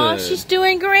 Oh, Good. she's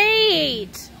doing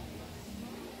great.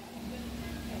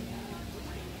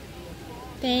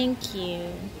 Thank you.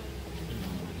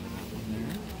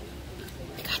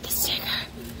 I got the sticker.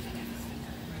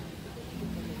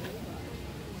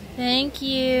 Thank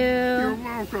you. You're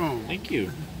welcome. Thank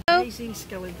you. Amazing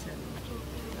skeleton.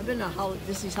 I've been to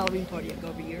Disney's Halloween party I go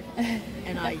every year,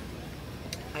 and I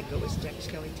go as Jack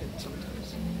Skellington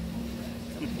sometimes.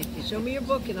 Show me your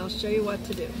book and I'll show you what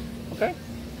to do. Okay.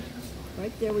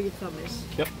 Right there where your thumb is.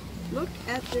 Yep. Look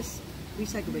at this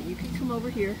recycle bin. You can come over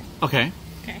here, Okay.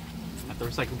 Okay. At the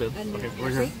recycle bin. and Okay,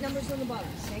 there's we're 8 here. numbers on the bottom,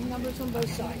 same numbers on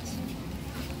both sides.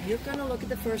 You're going to look at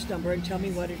the first number and tell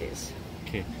me what it is.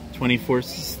 Okay.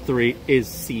 24-3 is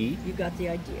C. You got the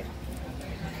idea.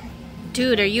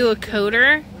 Dude, are you a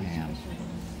coder? Man.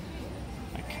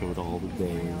 I code all the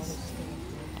days.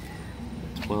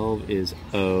 12 is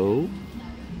O.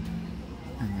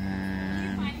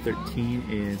 And then 13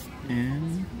 is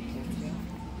N.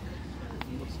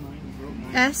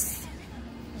 S.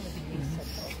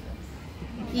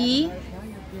 E.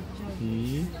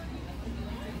 E.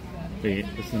 Wait,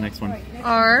 what's the next one?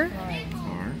 R.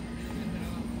 R.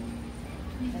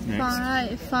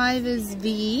 Next. 5 is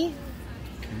V.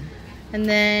 And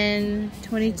then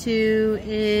 22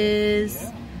 is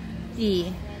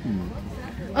E.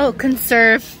 Oh,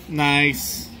 conserve.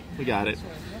 Nice. We got it.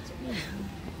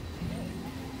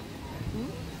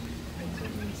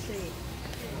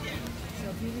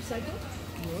 you recycle,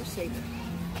 you're safe.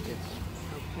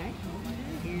 Okay.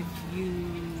 If you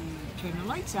turn the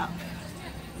lights out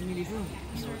when you leave room,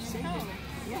 you're safe.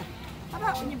 Yeah. How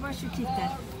about when you brush your teeth then?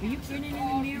 Are you grinning in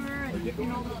the mirror and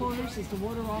hitting all the corners? Is the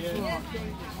water off or on?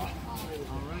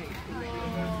 All right.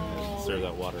 Serve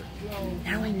that water.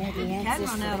 Now we know the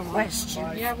answers to the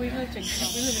question. Yeah, we live in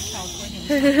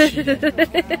California.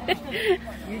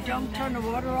 You don't turn the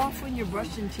water off when you're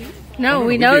brushing teeth? No,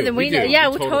 we know that we know. Yeah,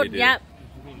 we totally do. Yep.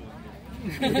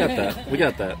 We got that. We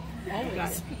got that. Oh,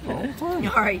 got it.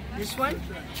 All right, this one,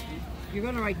 you're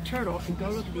going to write turtle and go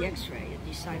look at the x-ray and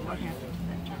decide what happened to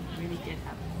that turtle. It really did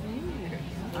happen.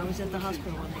 I was at the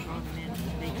hospital when they brought him in.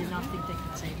 They did not think they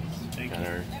could save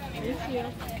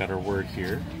us. Got our word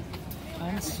here.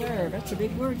 Sir, that's a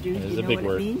big word, dude. It is you a know big what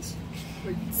word. It means?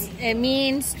 It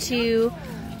means to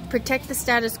protect the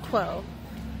status quo.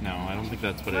 No, I don't think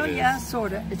that's what Well, it is. yeah,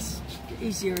 sort of. It's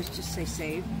easier to just say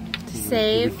save.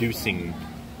 Save. Reducing.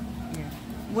 Yeah.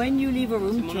 When you leave a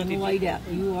room, turn the light out.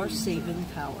 You are saving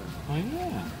power. Oh,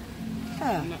 yeah.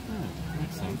 Yeah.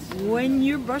 Makes sense. When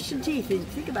you're brushing teeth, and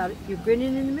think about it, you're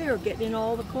grinning in the mirror, getting in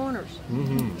all the corners.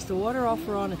 Mm-hmm. Is the water off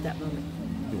or on at that moment?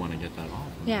 You want to get that off.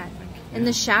 Yeah. In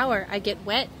the shower, I get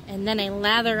wet and then I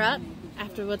lather up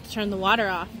after we turn the water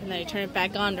off and then I turn it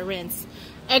back on to rinse.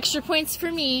 Extra points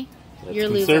for me. That's You're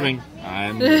conserving. losing.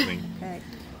 I'm losing. Okay.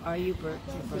 Are you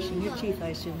brushing your teeth? I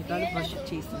assume you gotta brush your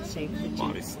teeth and save the teeth.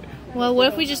 Obviously. Well, what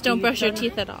if we just don't brush our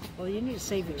teeth at all? Well, you need to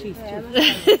save your teeth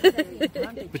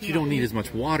too. But you don't need as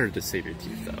much water to save your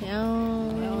teeth, though.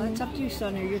 No. Well, that's up to you,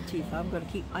 son, or your teeth. I'm gonna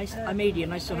keep. I'm 80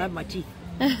 and I still have my teeth.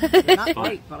 They're not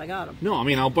great, but I got them. No, I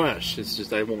mean, I'll brush. It's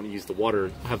just I won't use the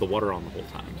water, have the water on the whole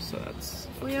time. So that's...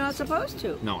 Well, you're not supposed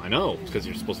to. No, I know, because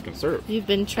you're supposed to conserve. You've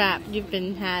been trapped. You've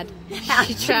been had.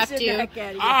 She trapped you.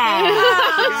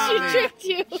 Ah! She tricked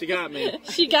you. She got me.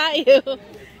 She got you.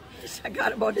 I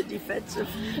got him on the defensive.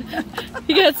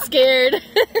 You got scared.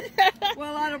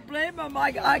 Well, I don't blame him.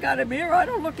 I got him here. I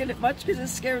don't look at it much because it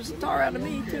scares the tar out of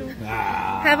me, too.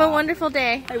 Ah. Have a wonderful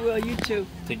day. I will. You too.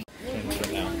 Take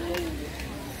it now.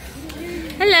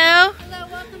 Hello. Hello,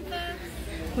 welcome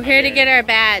folks. We're here to get our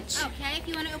badge. Okay, if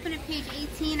you want to open up page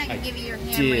 18, I can give you your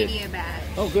ham did. radio badge.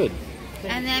 Oh, good.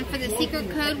 And then for the secret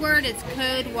code word, it's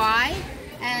code Y,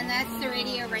 and that's the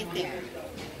radio right there.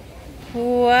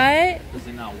 What? Does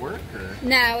it not work, or?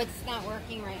 No, it's not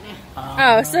working right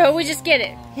now. Oh, so we just get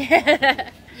it.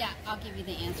 Yeah, I'll give you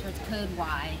the answer. It's code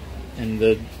Y. And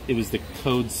it was the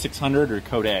code 600 or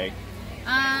code A?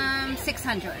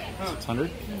 600.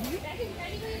 600?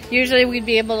 Usually we'd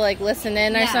be able to like listen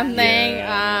in or Yeah. something.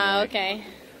 Yeah. Okay.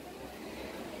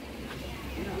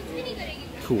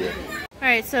 Cool.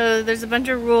 Alright, so there's a bunch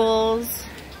of rules.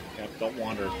 Yep, don't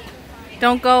wander.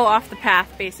 Don't go off the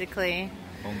path, basically.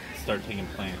 Don't start taking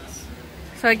plants.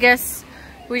 So I guess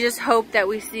we just hope that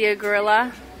we see a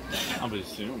gorilla. I would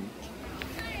assume.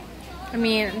 I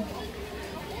mean,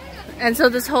 and so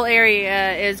this whole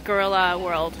area is gorilla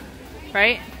world,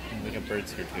 right? We got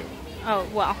birds here too. Oh,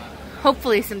 well,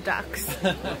 hopefully some ducks.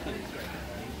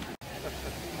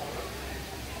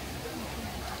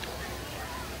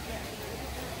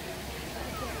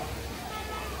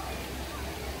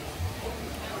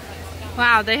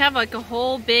 Wow, they have like a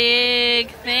whole big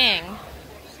thing. I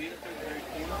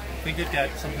think they've got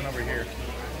something over here.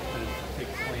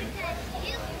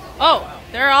 Oh,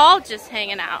 they're all just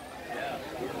hanging out. Yeah,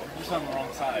 we're just on the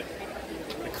wrong side.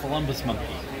 The Columbus monkey.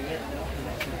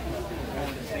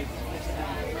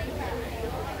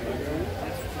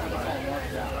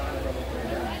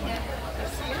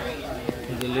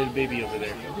 There's a little baby over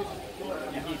there.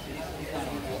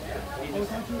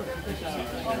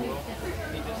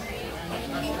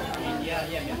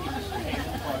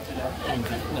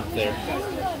 Up there.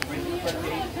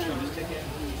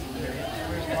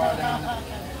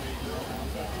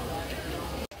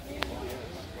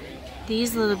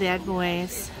 These little bad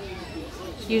boys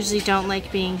usually don't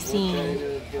like being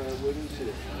seen.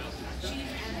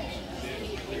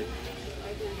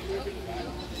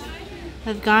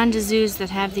 I've gone to zoos that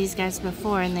have these guys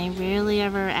before and they rarely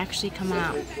ever actually come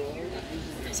out.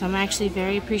 So I'm actually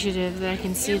very appreciative that I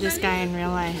can see this guy in real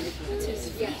life.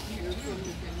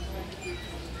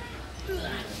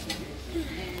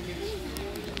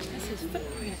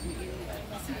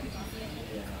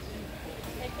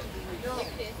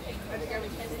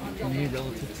 Only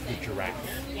relative to the giraffe.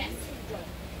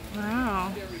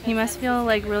 Wow. He must feel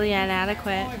like really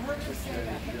inadequate.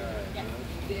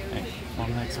 Hey,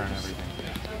 long necks aren't everything.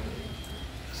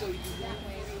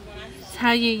 It's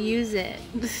how you use it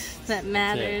that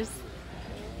matters.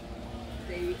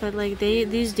 But like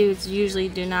these dudes usually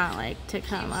do not like to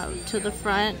come out to the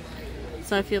front.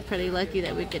 So I feel pretty lucky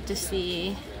that we get to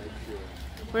see,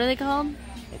 what are they called?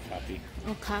 Okapi.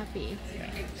 Okapi.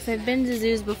 So I've been to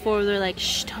zoos before, they're like,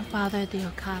 shh, don't bother the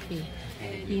Okapi.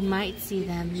 You might see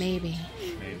them, maybe.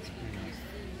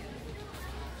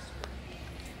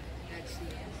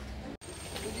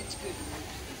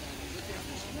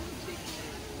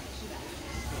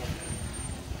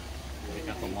 They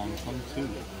got the long tongue too.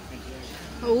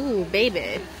 Oh,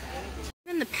 baby.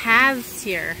 And the paths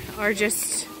here are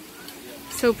just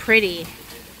so pretty.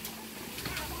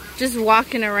 Just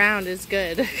walking around is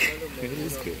good. It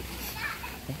is good.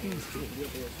 Walking is good.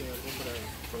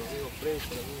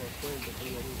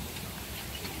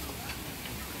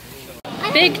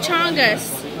 Big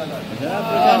chongus.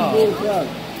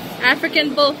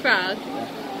 African bullfrog.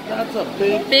 That's a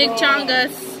big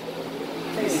chongus.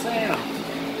 Hey, Sam.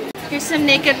 Here's some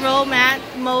naked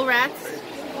mole rats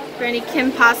for any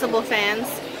Kim Possible fans.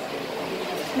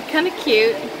 They're kind of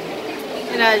cute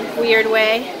in a weird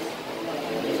way.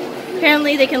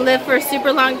 Apparently they can live for a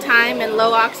super long time in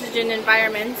low oxygen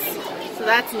environments, so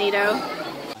that's neato.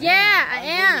 Yeah, I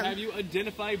am. Have you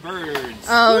identify birds?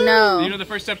 Oh no. You know the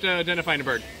first step to identifying a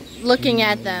bird? Looking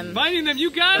at them. Finding them,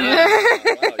 you got it!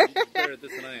 Wow, you're better at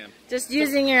this than I am. Just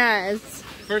using your eyes.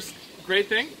 First great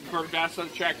thing, bird baths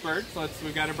attract birds. So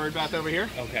we've got a bird bath over here.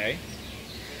 Okay.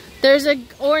 There's an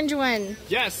orange one.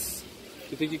 Yes.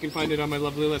 You think you can find it on my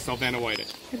lovely list? I'll Vanna White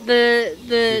it. You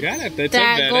got it. That's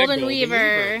that a golden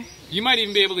weaver. You might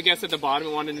even be able to guess at the bottom.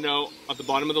 I wanted to know at the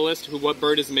bottom of the list what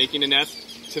bird is making a nest.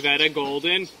 Tavetta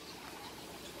golden.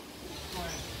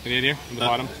 Any idea? On the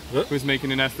bottom. Who's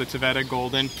making a nest? The Tavetta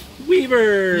golden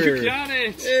weaver. You got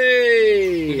it.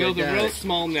 Hey. They build a real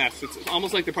small nest. It's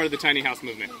almost like they're part of the tiny house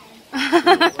movement.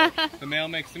 The male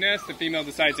makes the nest. The female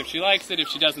decides if she likes it. If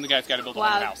she doesn't, the guy's got to build a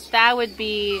whole house. That would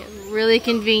be really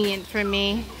convenient for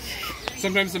me.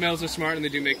 Sometimes the males are smart and they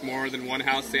do make more than one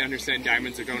house. They understand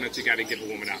diamonds or donuts. You got to give a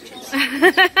woman options.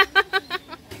 Look at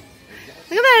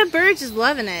that bird just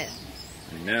loving it.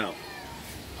 No.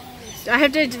 I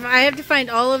have to find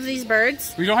all of these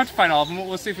birds. We don't have to find all of them.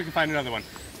 Let's see if we can find another one.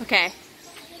 Okay.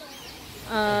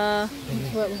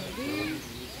 What?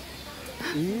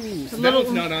 Ooh, so that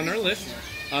one's not on our list.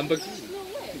 But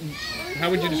how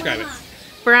would you describe it?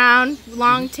 Brown,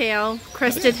 long tail,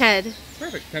 crested head.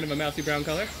 Perfect. Kind of a mousy brown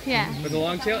color. Yeah. With a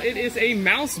long tail. It is a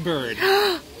mouse bird.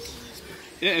 Yeah,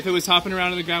 if it was hopping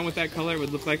around on the ground with that color, it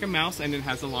would look like a mouse, and it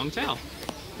has a long tail.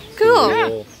 Cool.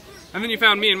 Yeah. And then you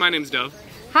found me, and my name's Dove.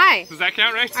 Hi. Does that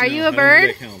count, right? Are you a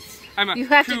bird? I'm a You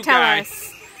have to tell guy.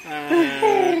 us.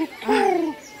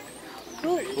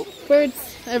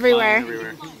 Birds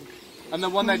everywhere. And the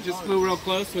one that just flew real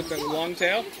close with the long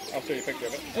tail, I'll show you a picture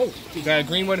of it. Oh, the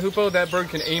green-one hoopoe, that bird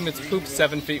can aim its poop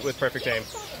 7 feet with perfect aim.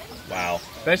 Wow.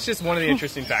 That's just one of the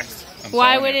interesting facts.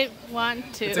 Why would it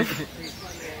want to?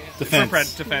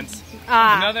 Defense. Defense.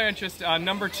 Ah. Another interest,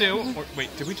 number 2. Or, wait,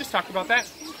 did we just talk about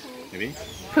that? Maybe.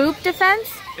 Poop defense?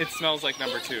 It smells like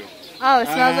number 2. Oh, it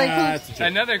smells like poop.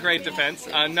 Another great defense.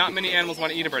 Not many animals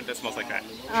want to eat a bird that smells like that.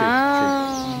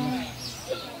 Oh.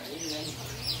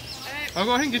 I'll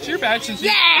go ahead and get your badge since you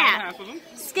got half of them.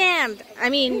 Scammed. I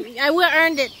mean, I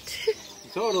earned it.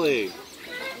 Totally.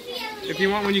 If you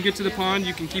want, when you get to the pond,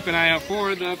 you can keep an eye out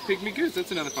for the pygmy goose.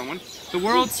 That's another fun one. The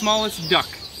world's smallest duck.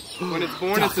 When it's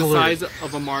born, it's the size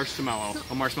of a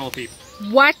marshmallow peep.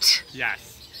 What?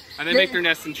 Yes. And they make their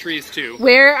nests in trees, too.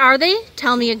 Where are they?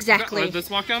 Tell me exactly. Let's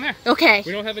walk down there. Okay.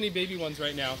 We don't have any baby ones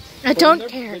right now. I don't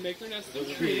care. They make their nests in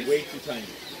trees. Way too tiny.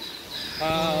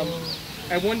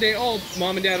 At 1 day old,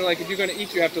 mom and dad are like, if you're going to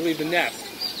eat, you have to leave the nest.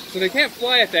 So they can't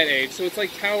fly at that age, so it's like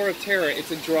Tower of Terror.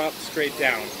 It's a drop straight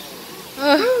down.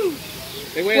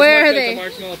 They weigh Where as are much they? as a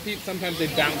marshmallow peep. Sometimes they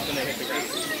bounce when they hit the ground.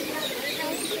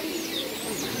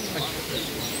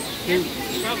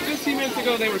 About 15 minutes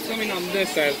ago, they were swimming on this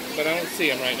side, but I don't see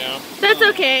them right now. That's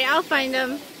okay. I'll find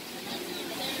them.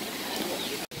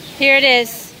 Here it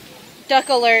is. Duck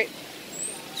alert.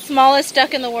 Smallest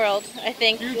duck in the world, I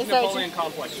think. Huge Is that what Napoleon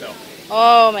complex, though.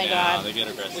 Oh my Yeah, god. they get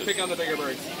They aggressive. pick on the bigger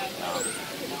birds.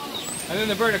 And then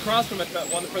the bird across from it,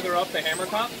 that one further up, the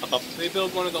hammertop, they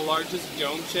build one of the largest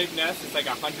dome-shaped nests. It's like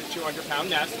a 100, 200-pound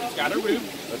nest. It's got a roof.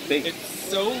 That's big. It's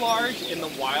so large in the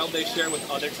wild they share with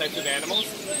other types of animals.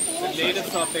 The natives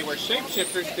thought they were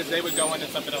shapeshifters because they would go in and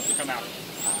something else would come out.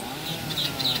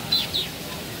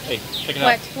 Hey, check it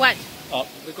What? out. What? Up.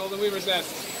 The golden weaver's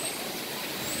nest.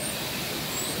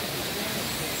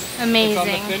 It's on Amazing.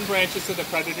 the thin branches so the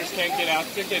predators can't get out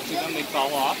to get to them. They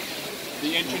fall off.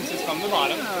 The entrance is from the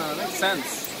bottom. Oh, makes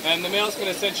sense. And the males can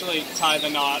essentially tie the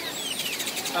knot.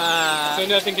 So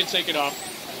nothing can shake it off.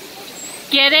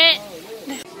 Get it?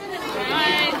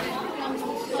 Alright.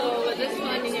 So with this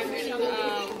one, you have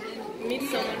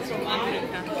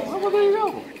well, there you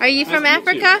go. Are you from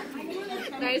Africa?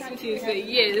 Nice to say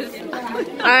yes.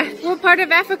 What part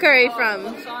of Africa are you from?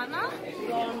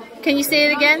 Botswana. Can you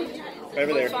say it again? Right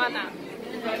over there.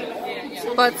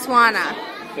 Botswana.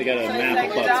 They got a map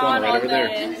of Botswana right over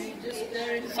there.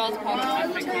 South part of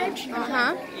Africa.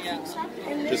 Uh-huh.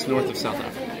 Just north of South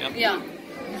Africa. Yep. Yeah.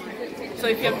 So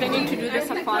if you're planning to do the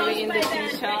safari in the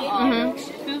future,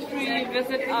 feel free to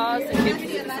visit us and get to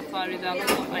do the safari there.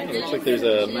 It looks like there's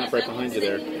a map right behind you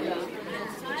there.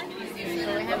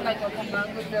 So we have like a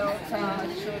Kamango Delta,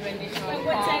 Children National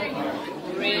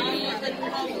Park, really. There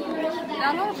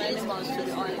are a lot of animals, to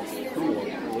be honest.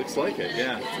 Cool. Looks like it,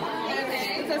 yeah.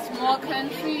 It's a small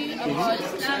country, about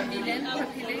 2 million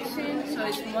population, so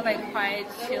it's more like quiet,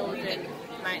 chilled, and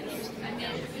nice.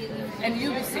 And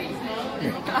you'll be safe.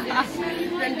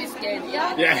 Don't be scared,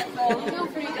 yeah? Yeah. So feel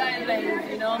free guys, like,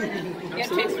 you know, get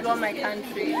to explore my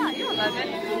country. Love it.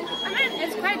 I mean,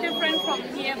 it's quite different from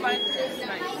here, but it's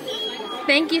nice.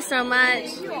 Thank you so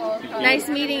much. Nice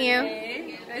meeting you.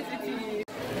 Okay. Nice meeting you.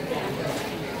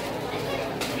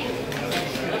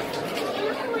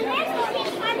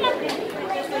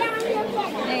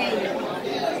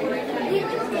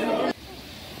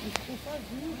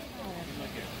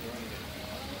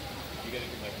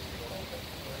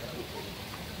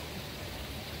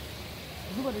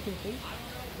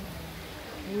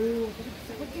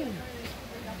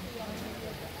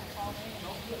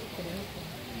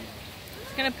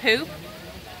 He's gonna poop.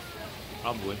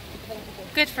 Probably.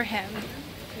 Good for him.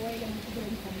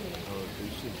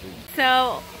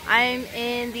 So I'm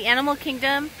in the animal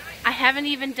kingdom. I haven't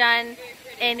even done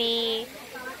any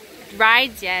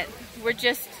rides yet. We're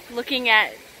just looking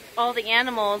at all the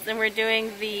animals and we're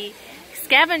doing the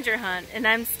scavenger hunt, and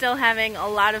I'm still having a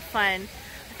lot of fun.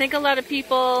 I think a lot of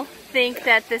people think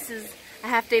that this is a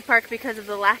half-day park because of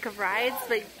the lack of rides,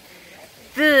 but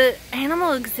the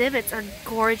animal exhibits are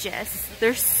gorgeous.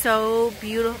 They're so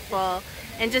beautiful.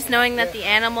 And just knowing that the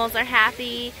animals are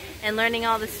happy and learning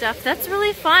all this stuff, that's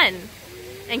really fun.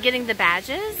 And getting the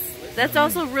badges, that's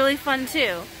also really fun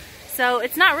too. So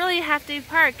it's not really a half-day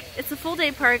park, it's a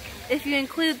full-day park if you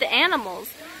include the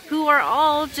animals, who are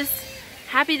all just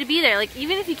happy to be there. Like,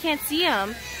 even if you can't see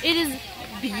them, it is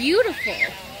beautiful.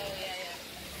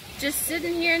 Just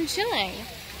sitting here and chilling.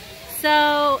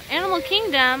 So, Animal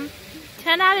Kingdom,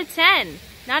 10 out of 10.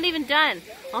 Not even done.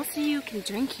 Also, you can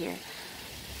drink here.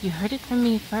 You heard it from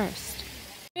me first.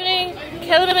 Shooting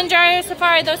Kilimanjaro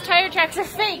Safari. Those tire tracks are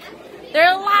fake.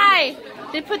 They're a lie.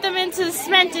 They put them into the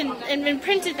cement and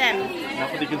printed them. Not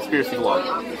for the conspiracy vlog.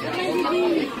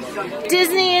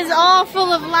 Disney is all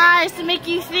full of lies to make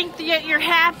you think that you're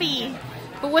happy.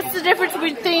 But what's the difference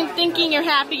between thinking you're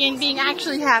happy and being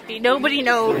actually happy? Nobody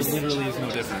knows. There literally is no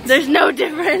difference. There's no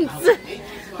difference.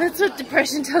 That's what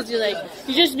depression tells you, like,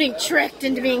 you're just being tricked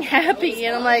into being happy.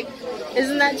 And I'm like,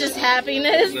 isn't that just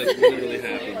happiness? That's literally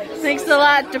happiness. Thanks a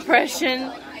lot,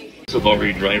 depression.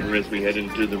 Safari driver as we head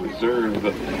into the reserve.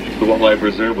 The Wildlife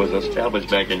Reserve was established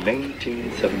back in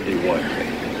 1971.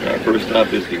 Our first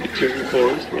stop is the interior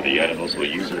forest, where the animals will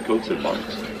use their coats and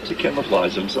marks to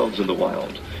camouflage themselves in the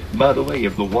wild. By the way,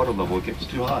 if the water level gets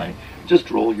too high, just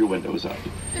roll your windows up.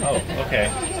 Oh,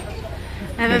 okay.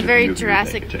 I have a very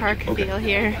Jurassic Park feel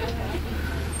here.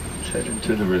 Let's head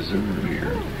into the reserve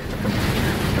here.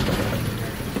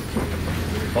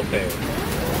 Okay.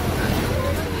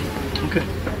 Okay.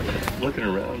 Looking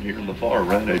around here in the far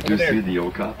right, I do see the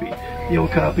okapi. The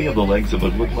okapi have the legs of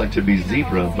what look like to be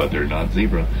zebra, but they're not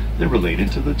zebra. They're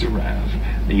related to the giraffe.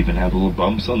 They even have little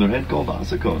bumps on their head called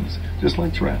ossicones, just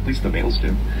like giraffe, at least the males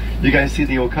do. You guys see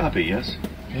the okapi, yes?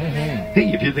 Mm-hmm.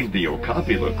 Hey, if you think the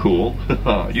okapi look cool,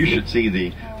 you should see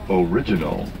the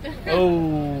original.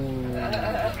 Oh.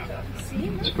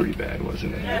 It's pretty bad,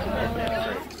 wasn't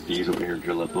it? These over here,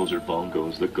 Drillip, those are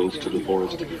bongos, the ghost of the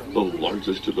forest, the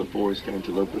largest of the forest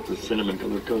antelope with the cinnamon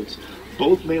colored coats.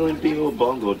 Both male and female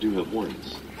bongo do have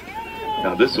horns.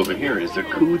 Now this over here is the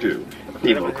kudu.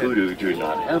 Female kudu do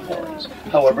not have horns.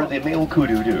 However, the male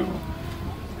kudu do.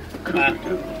 Kudu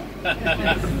do.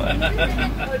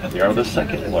 They are the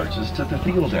second largest of the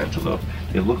field antelope.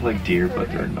 They look like deer, but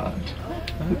they're not.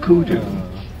 The kudu.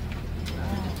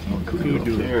 Oh,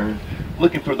 kudu there.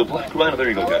 Looking for the black rhino. There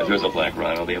you go, guys. There's a black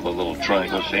rhino. They have a little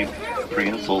triangle-shaped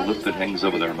prehensile lip that hangs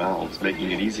over their mouths,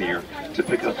 making it easier to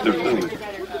pick up their food.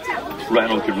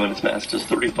 Rhino can run as fast as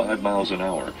 35 miles an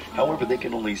hour. However, they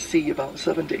can only see about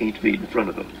 7 to 8 feet in front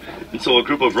of them. And so a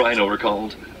group of rhino are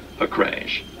called a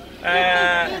crash.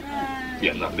 Yeah,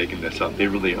 I'm not making this up. They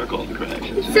really are called the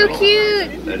crashes. So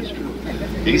cute! That is true.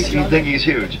 You think he's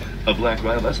huge. A black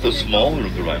rhino, that's the smaller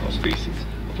of the rhino species.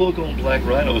 A full-grown black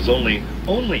rhino is only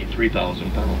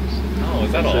 3,000 pounds. Oh,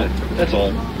 is that all? That's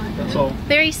all. That's all.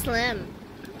 Very slim.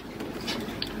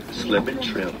 Slim and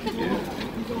trim, yeah.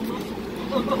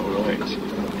 Alright,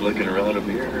 looking around up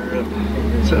here,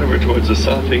 head over towards the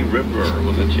Safi River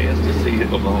with a chance to see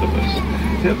hippopotamus.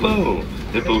 Hippo!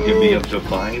 Hippo can be up to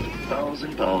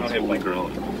 5,000 pounds fully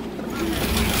grown.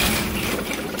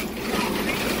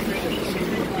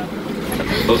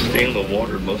 They'll stay in the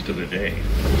water most of the day.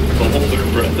 They'll hold their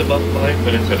breath about 5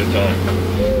 minutes at a time.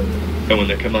 And when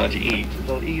they come out to eat,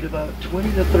 they'll eat about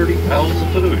 20 to 30 pounds of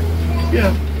food.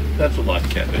 Yeah, that's a lot of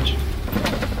cabbage.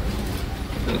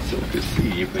 So we could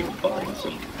see if we can find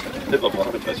some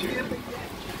hippopotamus here.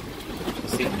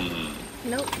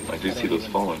 Nope. I do see those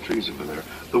fallen trees over there.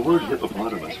 The word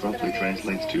hippopotamus roughly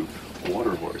translates to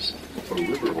water horse or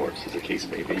river horse, as the case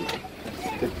may be.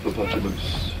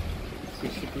 Hippopotamus.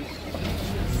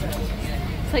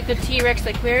 It's like the T-Rex,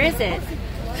 like, where is it?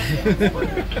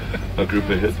 A group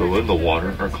of hippo in the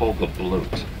water are called the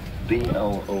bloat.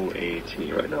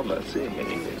 B-L-O-A-T. Right now I'm not seeing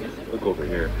anything. Look over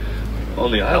here.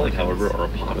 On the island, however, are a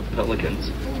pot of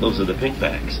pelicans. Those are the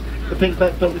pinkbacks. The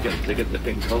pinkback pelicans, they get the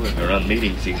pink color around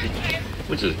mating season,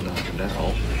 which is not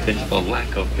now. There's a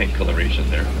lack of pink coloration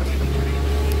there.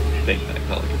 Pinkback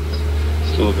pelicans.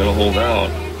 Still gonna hold out.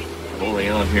 Holding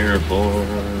on here for...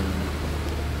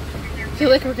 I feel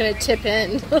like we're gonna tip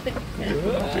in. If we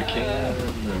can.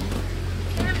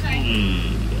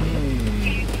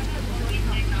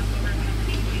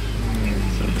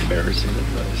 It's embarrassing.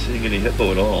 I'm not seeing any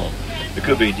hippo at all. It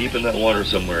could be deep in that water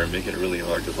somewhere and making it really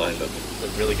hard to find them.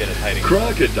 They're really good at hiding.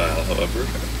 Crocodile, however.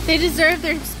 They deserve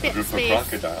their A space. group of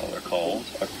crocodile are called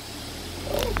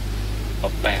a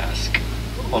basque.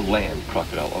 On land,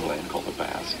 crocodile on land called a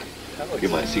basque. You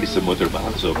might see some with their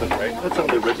mouths open. That's how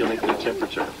they regulate their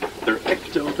temperature. They're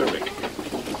ectothermic.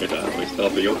 They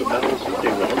stop the open mouths when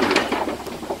they were hungry.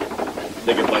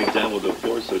 They can bite down with a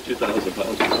force of 2,000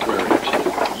 pounds per square inch.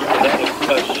 That'll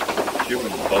crush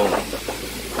human bone.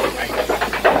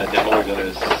 And then we're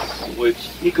going to switch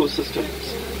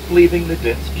ecosystems, leaving the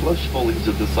dense plush foliage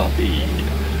of the Safi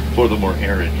for the more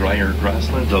arid, drier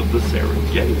grasslands of the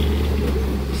Serengeti.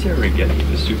 Serengeti,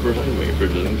 the superhighway for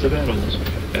millions of animals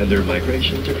and their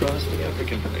migrations across the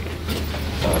African plain.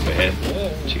 And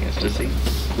chance to see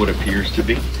what appears to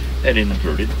be an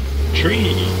inverted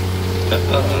tree.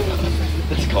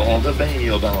 It's called a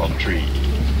baobab tree.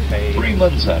 3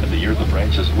 months out of the year, the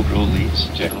branches will grow leaves,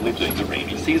 generally during the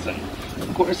rainy season.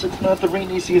 Of course, it's not the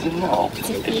rainy season now, as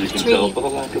you can tell by the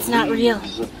lack of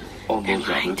leaves on those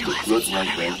rather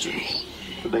wood-like branches.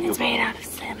 The baobab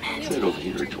is over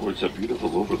here towards a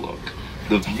beautiful overlook.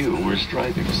 The view we're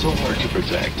striving so hard to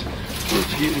protect for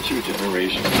future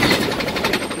generations.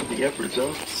 The efforts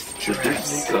of the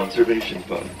Disney Conservation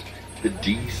Fund, the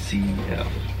DCF.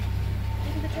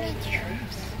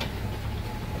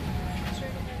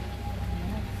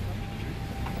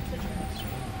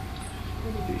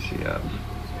 DCF.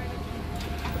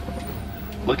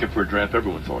 Looking for a giraffe.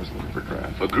 Everyone's always looking for a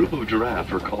giraffe. A group of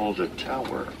giraffe are called a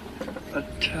tower. A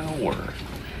tower.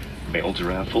 Male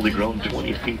giraffe fully grown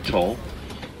 20 feet tall.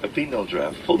 A female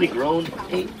giraffe fully grown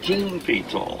 18 feet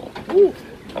tall.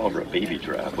 However, a baby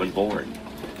giraffe, when born,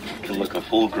 can look a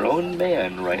full-grown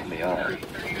man right in the eye.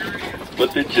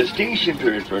 But the gestation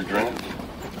period for a giraffe,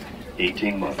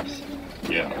 18 months.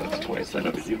 Yeah, that's twice that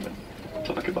of a human.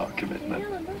 Talk about commitment.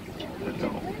 I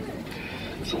know.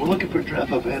 So we're looking for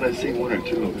giraffe up ahead. I see one or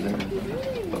two over there.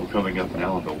 Oh, coming up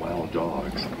now are the wild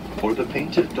dogs, or the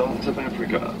painted dogs of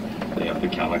Africa. They have the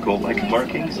calico-like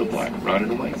markings of black, brown,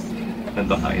 and white, and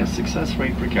the highest success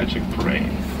rate for catching prey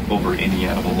over any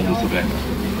animal in the savannah.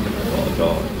 Wild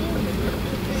dogs.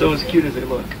 So as cute as they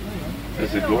look,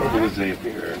 as adorable as they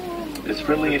appear, as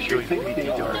friendly as you think they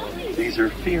are, these are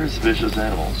fierce, vicious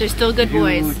animals. They're still good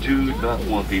boys. You do not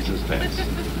want these as pets.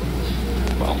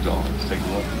 Wild dogs, take a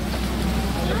look.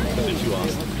 They're too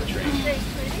awesome to be trained.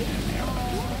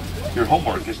 Your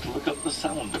homework is to look up the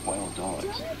sound of wild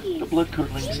dogs. The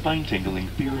blood-curdling, spine-tingling,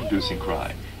 fear-inducing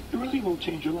cry. It really will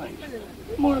change your life.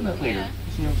 More on that later.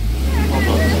 Wild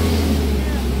dogs.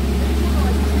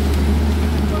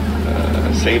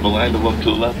 Sable antelope to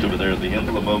the left over there, the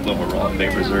emblem of the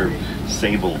Harambe Reserve.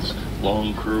 Sables,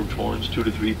 long curved horns, 2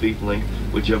 to 3 feet in length,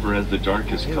 whichever has the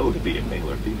darkest coat, be it male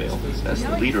or female. That's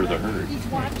the leader of the herd.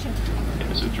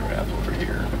 There's a giraffe over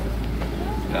here.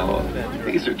 Now,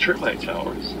 these are termite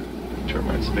towers.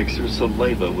 Termites mix their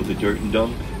saliva with the dirt and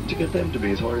dung to get them to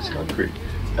be as hard as concrete.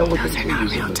 And what they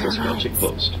use them as a scratching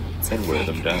post and wear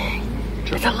them down.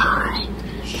 Termite towers.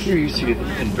 Here you see them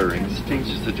in varying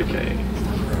stages of decay.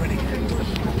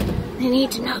 They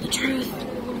need to know the truth.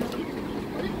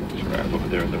 Giraffe over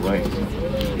there on the right.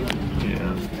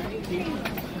 Yeah.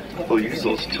 They'll use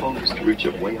those tongues to reach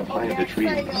up way up high in the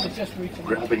trees,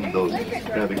 grabbing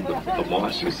the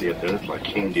moss you see up there. It's like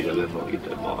candy to them. They'll eat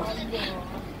that moss.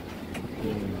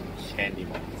 Candy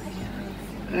moss.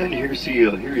 And here you see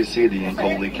the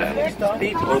Ankole cattle,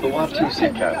 or the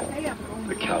Watusi cattle,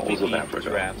 the cows of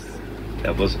Africa.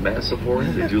 Now those massive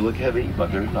horns, they do look heavy,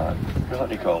 but they're not. They're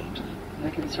honeycombed. They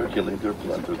can circulate their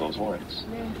blood through those horns.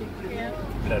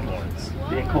 Dead horns.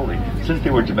 The Ankole, since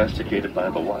they were domesticated by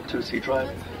the Watusi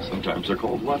tribe, sometimes they're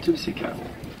called Watusi cattle.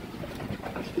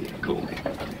 That's the Ankole.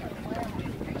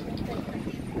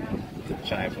 The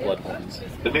giant blood horns.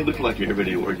 They may look like your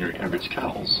everyday ordinary average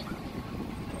cows,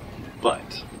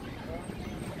 but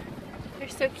They're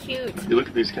so cute. you look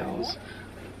at these cows.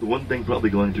 The one thing probably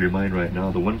going through your mind right now,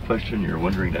 the one question you're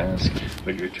wondering to ask,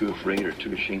 but you're too afraid or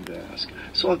too ashamed to ask.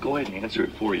 So I'll go ahead and answer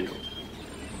it for you.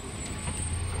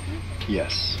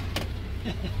 Yes.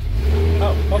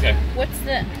 Oh, okay. What's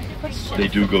the question? They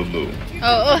do go moo.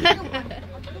 Oh.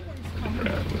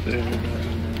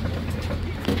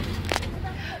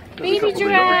 Baby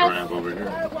giraffe. Over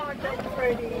here.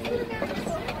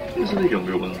 These are the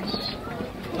younger ones.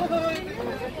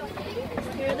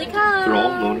 Here they come. They're all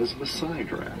known as Maasai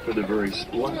giraffe for the very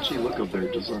splotchy look of their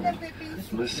design.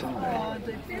 Maasai.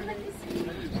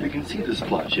 You can see the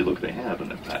splotchy look they have in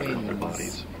the pattern of their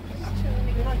bodies.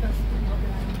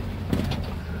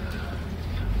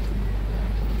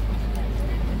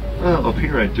 Well, up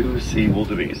here I do see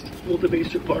wildebeest.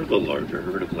 Wildebeest are part of the larger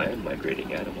herd of land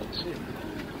migrating animals.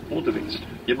 Wildebeest.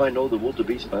 You might know the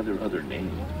wildebeest by their other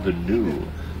name, the gnu,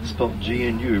 spelled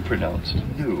G-N-U, pronounced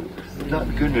new. Not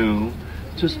gnu,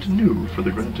 just new for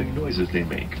the grunting noises they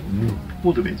make.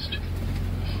 Wildebeest.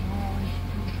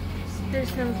 There's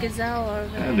some gazelle over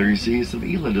there. And there you see some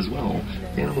eland as well.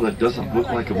 The animal that doesn't look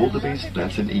like a wildebeest,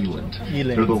 that's an eland.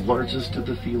 They're the largest of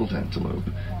the field antelope.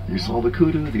 You saw the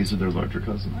kudu, these are their larger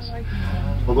cousins.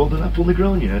 Although they're not fully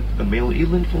grown yet, a male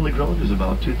eland fully grown is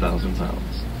about 2,000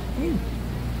 pounds.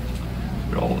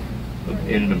 They're all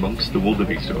in and amongst the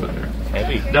wildebeest over there.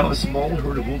 Heavy. Now a small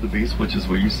herd of wildebeest, which is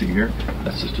what you see here,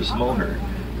 that's just a small herd.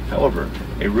 However,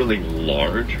 a really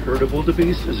large herd of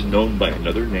wildebeest is known by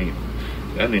another name.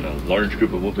 I mean a large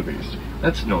group of wildebeest.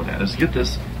 That's known as, get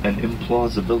this, an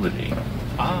implausibility.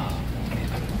 Ah.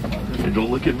 And don't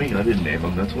look at me, I didn't name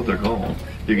them, that's what they're called.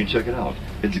 You can check it out.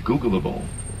 It's Googleable.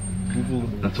 Google.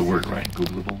 That's a word, right?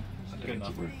 Googleable. That's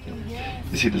a word. Yeah.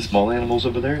 You see the small animals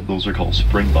over there? Those are called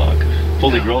springbok.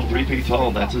 Fully grown, 3 feet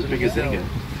tall, that's as big as they get.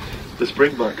 The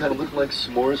springbok kind of look like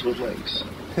s'mores with legs.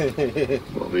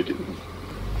 Well, they do.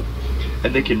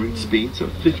 And they can reach speeds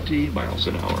of 50 miles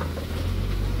an hour.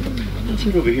 Let's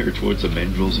head over here towards the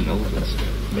mandrills and elephants.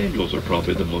 Mandrills are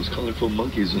probably the most colorful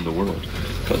monkeys in the world.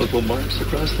 Colorful marks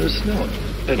across their snout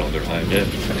and on their hind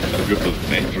end. A group of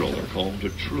mandrill are called a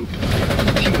troop.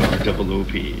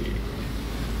 T-R-O-O-P.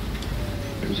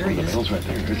 There's one of the males right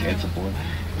there. Here's a handsome boy.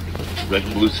 Red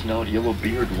and blue snout, yellow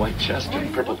beard, white chest,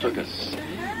 and purple tuchus.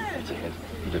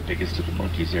 The biggest of the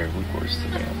monkeys there, of course, the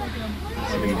male.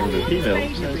 So you know the female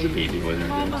has a baby with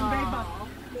her.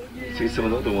 See some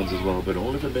of the other ones as well, but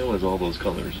only the male has all those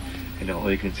colors. And now all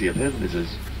you can see of him is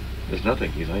there's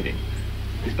nothing. He's hiding.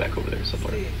 He's back over there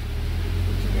somewhere. See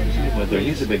him right there.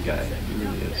 He's a big guy. He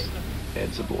really is.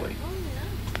 Handsome boy.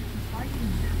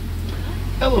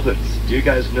 Elephants. Do you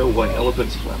guys know why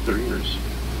elephants flap their ears?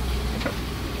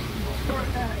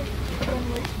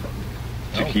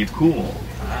 To keep cool.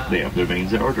 They have their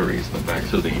veins and arteries in the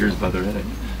backs of the ears by their head.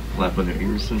 Flapping their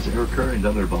ears sends air current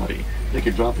down their body. They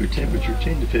can drop your temperature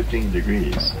 10 to 15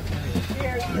 degrees.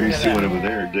 There you see one over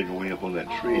there digging way up on that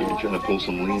tree and trying to pull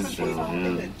some leaves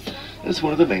down. Yeah. That's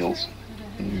one of the males.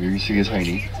 And here you see his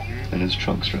hiney and his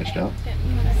trunk stretched out.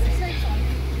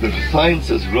 The sign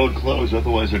says road closed,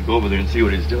 otherwise I'd go over there and see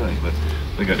what he's doing, but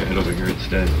we gotta head over here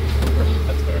instead.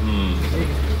 That's fair.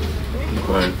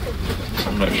 Okay.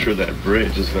 I'm not sure that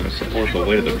bridge is going to support the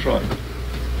weight of the truck.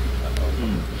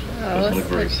 Doesn't look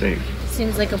very safe.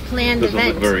 Seems like a planned Doesn't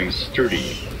event. look very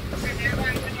sturdy.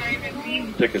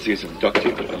 I can see some duct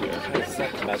tape over there.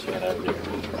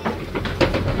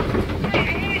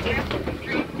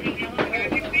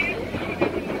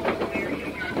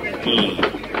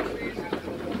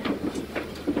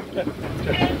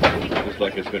 Looks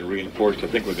like it's been reinforced. I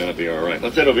think we're going to be alright.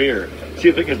 Let's head over here. See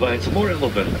if we can find some more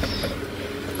elephants.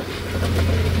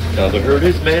 Now the herd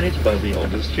is managed by the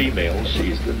oldest female.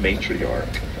 She's the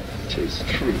matriarch. 'Tis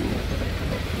true.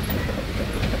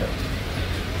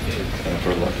 And if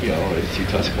we're lucky, I already see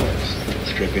tusk marks.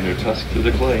 Scraping their tusk through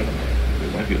the clay. We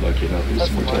might be lucky enough. There's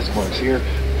some more tusk marks here.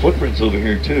 Footprints over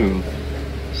here too.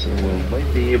 So we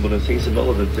might be able to see some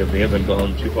elephants if they haven't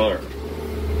gone too far.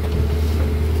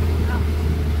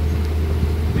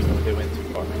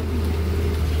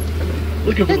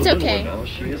 Looking for It's the little okay. one now.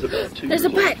 She is about 2 There's a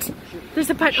years old. butt. There's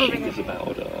a butt over She there. is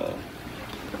about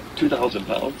 2,000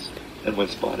 pounds, and when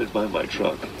spotted by my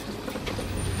truck,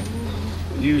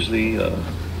 usually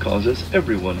causes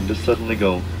everyone to suddenly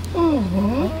go,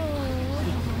 oh,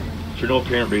 for no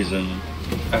apparent reason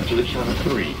after the count of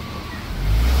 3.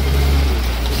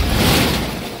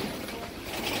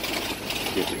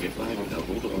 Get to get by now,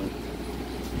 hold on.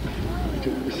 Do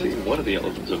you see one of the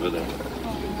elephants over there?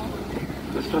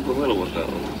 Let's not the little one though.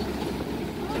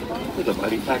 There's a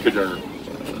mighty pachyderm.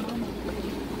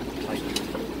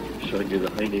 Showing you the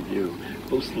hiney view.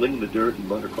 Both sling the dirt and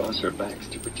mud across their backs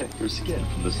to protect their skin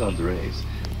from the sun's rays.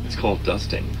 It's called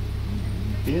dusting.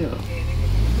 Yeah.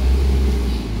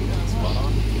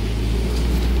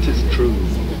 Tis true.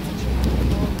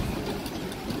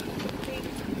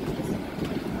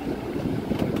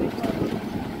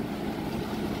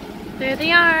 There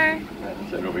they are.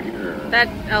 That's it over here. That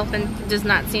elephant does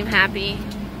not seem happy.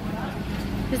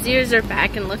 His ears are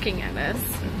back and looking at us.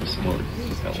 Some more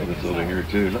elephants over here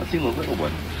too. Not seeing the little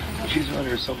one. She's around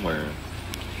here somewhere.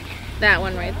 That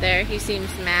one right there, he seems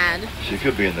mad. She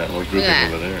could be in that little grouping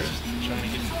over there.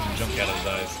 Junk out of his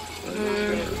eyes.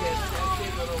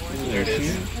 There she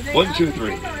is. 1, 2,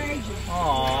 3.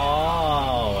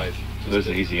 Oh, So there's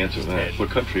an easy answer to that. What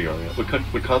country are you?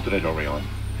 What continent are we on?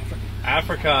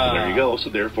 Africa. There you go. So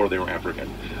therefore they were African.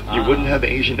 You wouldn't have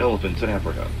Asian elephants in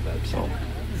Africa. So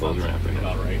those are African.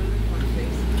 About right.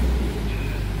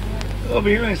 Over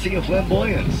here I see a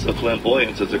flamboyance. A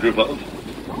flamboyance is a group of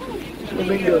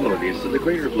flamingo. These are the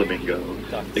greater flamingo.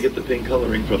 They get the pink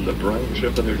coloring from the brine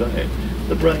shrimp in their diet.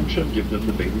 The brine shrimp give them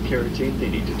the baby carotene they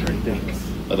need to turn pink.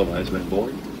 Otherwise, when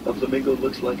born, a flamingo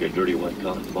looks like a dirty white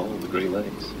cotton ball with gray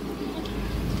legs.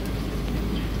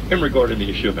 And regarding the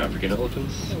issue of African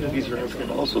elephants, these are African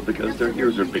also because their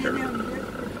ears are bigger.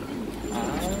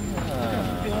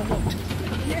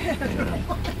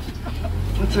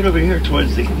 Let's head over here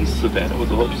towards the east savannah with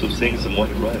the hopes of seeing some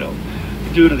white rhino.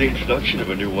 Due to the introduction of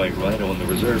a new white rhino in the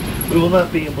reserve, we will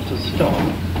not be able to stop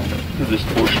through this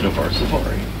portion of our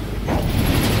safari.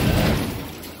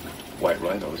 White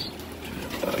rhinos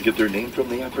get their name from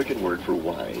the African word for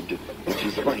wide, which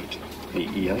is light. The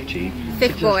EIT,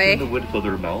 Thick boy. The width of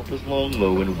their mouth is long,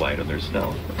 low, and wide on their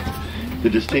snout. The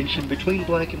distinction between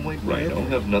black and white rhino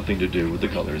have nothing to do with the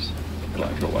colors,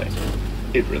 black or white.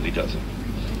 It really doesn't.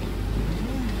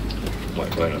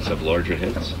 White rhinos have larger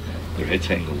heads, their heads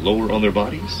hang lower on their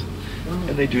bodies,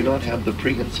 and they do not have the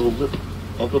prehensile lip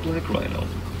of the black rhino.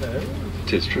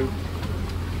 'Tis true.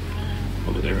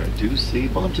 Over there I do see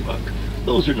Bontabuck.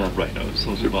 Those are not rhinos,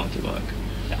 those are Bontabuck.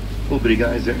 Little bitty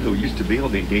guys there who used to be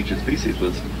on the endangered species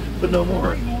list, but no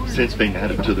more. Since being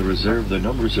added to the reserve, the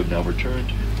numbers have now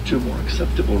returned to a more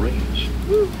acceptable range.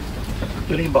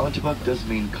 The name Bontabuck does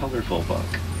mean colorful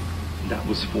buck. That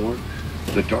was for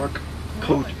the dark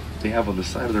coat they have on the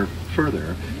side of their fur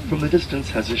there, from the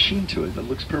distance has a sheen to it that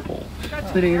looks purple.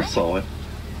 The native saw it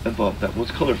and thought that was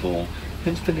colorful,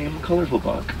 hence the name colorful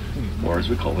buck, or as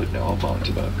we call it now,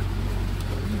 Bontabuck.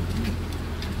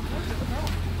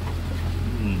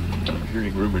 I'm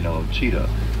hearing rumor now of cheetah,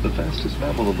 the fastest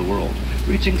mammal in the world,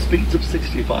 reaching speeds of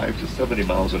 65 to 70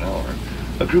 miles an hour.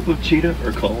 A group of cheetah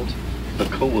are called a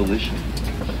coalition.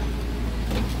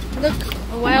 Look,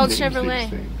 a wild Who names Chevrolet.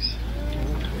 these things?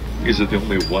 These are the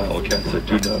only wildcats that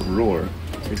do not roar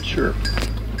and chirp.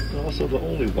 And also the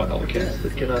only wildcats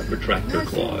that cannot retract their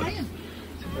claws.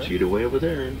 Cheetah way over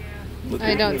there. Look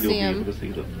I don't you'll see be them. able to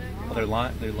see them.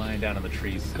 Well, they're lying down in the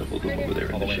trees. A couple of them over there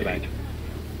in All the the way shade. back.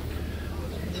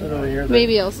 So over here,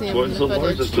 Maybe I'll see them in towards the the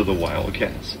footage. largest of the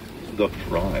wildcats, the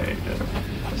pride.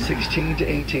 16 to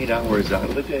 18 hours out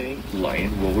of the day,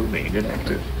 lion will remain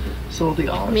inactive. So the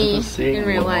odds Me, of us seeing in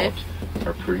real one life. out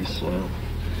are pretty slim.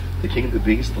 The king of the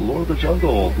beast, the lord of the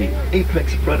jungle, the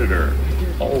apex predator.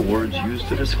 All words used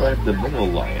to describe the male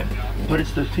lion, but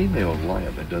it's the female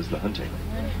lion that does the hunting.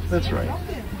 That's right,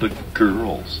 the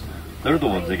girls. They're the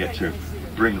ones that get to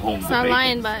bring home It's the not bacon.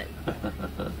 lion butt.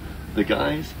 The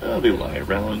guys, they lie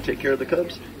around, take care of the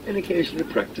cubs, and occasionally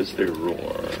practice their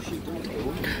roar.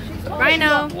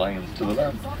 Rhino. Lions to the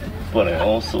left, but I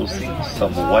also see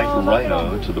some white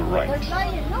rhino to the right.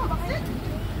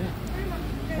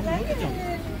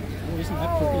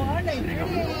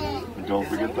 And don't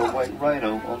forget the white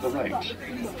rhino on the right.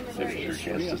 There's your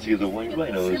chance to see the white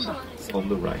rhinos on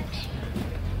the right.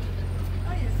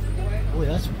 Oh,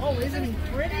 that's isn't he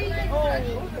pretty? Oh.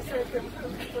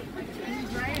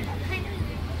 He's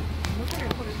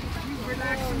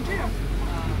relaxing too.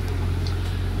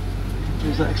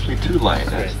 There's actually 2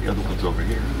 lionesses, the other one's over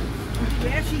here.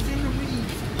 Yeah, she's in the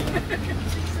weeds.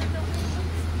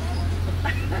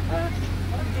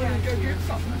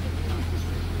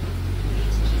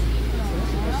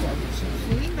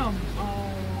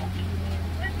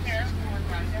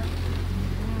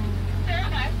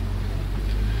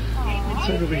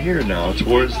 Inside over here now,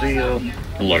 towards the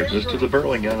largest of the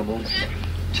burrowing animals.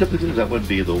 Typically that would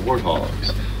be the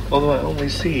warthogs, although I only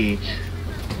see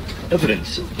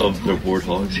evidence of the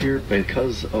warthogs here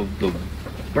because of the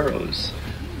burrows.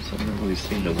 So I'm not really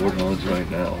seeing the warthogs right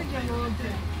now.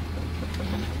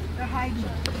 They're hiding.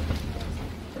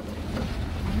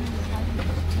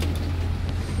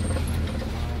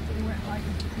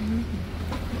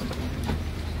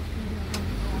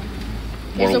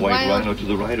 More white rhino to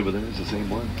the right over there is the same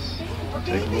ones.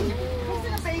 Take a look.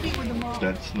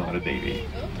 That's not a baby.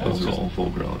 Those are all full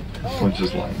grown. One's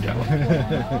just lying down.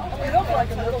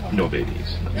 No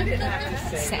babies.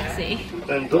 Sexy.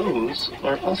 And those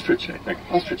are ostrich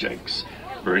eggs.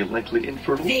 Very likely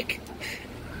infertile.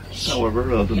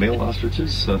 However, the male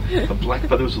ostriches have black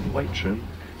feathers with white trim,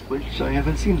 which I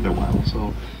haven't seen in a while,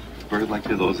 so very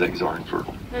likely those eggs are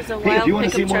infertile. There's a Hey, if you want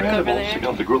to see pickup more truck over animals, there. check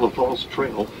out the Gorilla Falls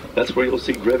Trail. That's where you'll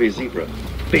see Grevy zebra,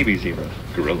 baby zebra,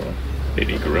 gorilla,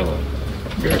 baby gorilla,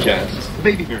 meerkats,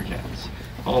 baby meerkats.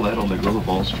 All that on the Gorilla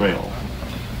Falls Trail.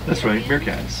 That's right,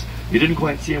 meerkats. You didn't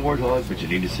quite see a warthog, but you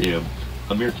need to see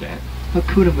a meerkat.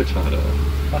 Hakuna Matata.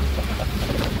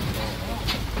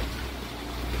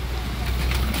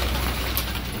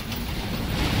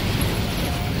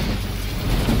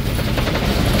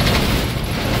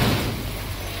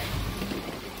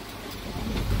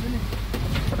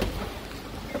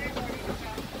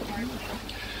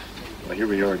 Well, here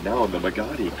we are now in the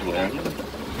Magadi Glen.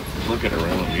 Looking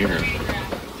around here.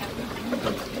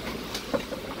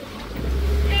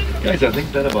 Guys, I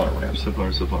think that about wraps up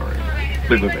our safari.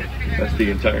 Wait. That's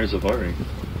the entire safari.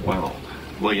 Wow.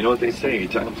 Well, you know what they say,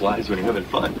 time flies when you're having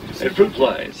fun. And fruit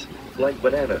flies, like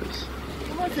bananas.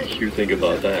 What you think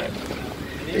about that?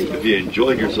 Hey, if you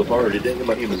enjoyed your safari today,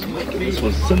 my name is Mike, and this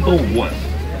was Symbol 1.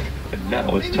 And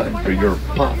now it's time for your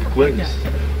pop quiz.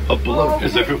 A bloat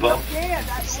is a group of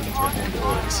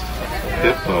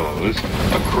hippos.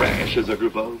 A crash is a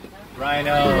group of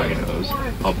rhinos.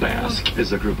 A basque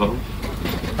is a group of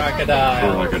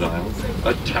crocodile.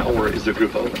 A tower is a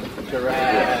group of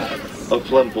Giraffes. A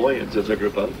flamboyance is a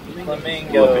group of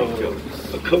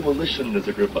Flamingos. A coalition is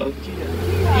a group of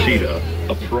cheetah.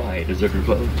 A pride is a group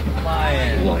of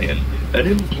lion. An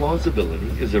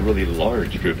implausibility is a really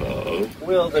large group of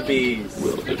Wildebeest.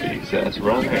 That's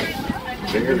right.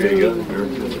 Very good. Very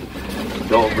good.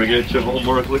 Don't forget your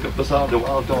homework. Look up Beside the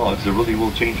Wild Dogs. It really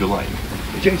will change your life.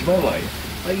 It changed my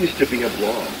life. I used to be a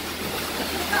blog.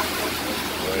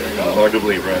 Hard to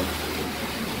believe, right?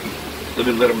 Let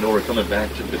me let them know we're coming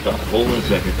back to the top. Hold on a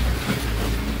second.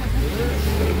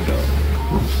 Let them go.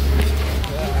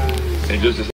 And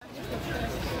just a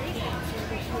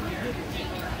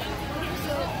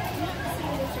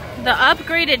The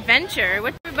Upgrade Adventure.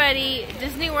 What everybody,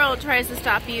 Disney World tries to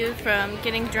stop you from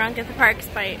getting drunk at the parks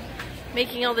by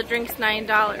making all the drinks $9,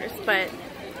 but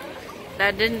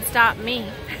that didn't stop me.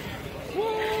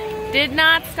 Did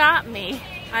not stop me.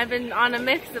 I've been on a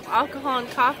mix of alcohol and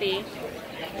coffee.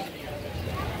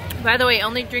 By the way,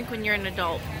 only drink when you're an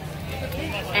adult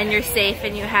and you're safe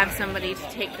and you have somebody to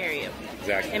take care of you.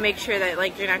 Exactly. And make sure that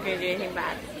like you're not going to do anything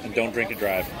bad. And don't drink and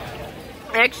drive.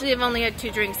 I actually have only had 2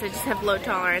 drinks. I just have low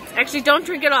tolerance. Actually, don't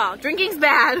drink at all. Drinking's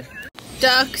bad.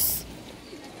 Ducks.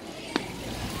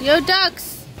 Yo,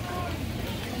 ducks.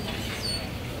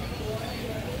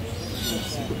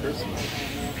 Super personal.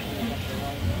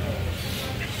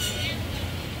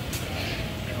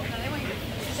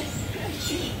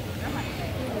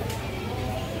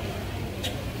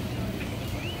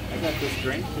 I got this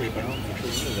drink for you, but I don't think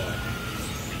you're into that.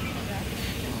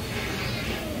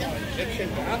 I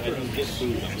don't get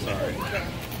food, I'm sorry.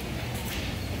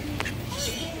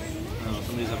 Oh,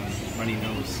 somebody's having a runny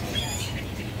nose.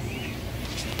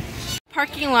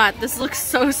 Parking lot. This looks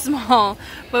so small,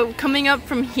 but coming up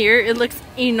from here, it looks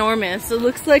enormous. It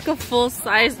looks like a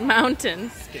full-size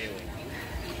mountain. Scaling.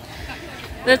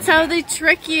 That's how they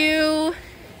trick you.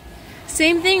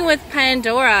 Same thing with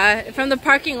Pandora. From the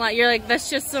parking lot, you're like, that's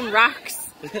just some rocks.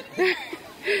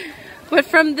 But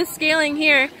from the scaling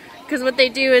here, because what they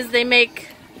do is they make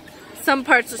some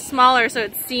parts smaller so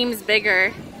it seems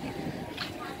bigger.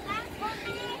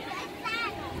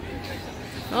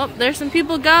 Oh, there's some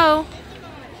people go.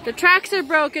 The tracks are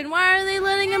broken. Why are they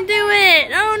letting them do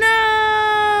it? Oh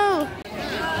no!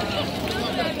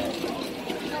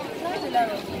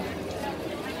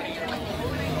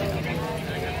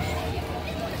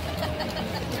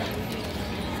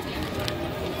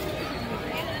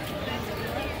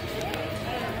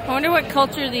 wonder what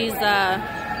culture these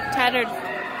tattered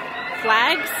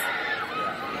flags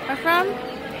are from.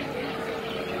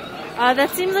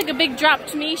 That seems like a big drop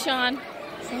to me, Sean.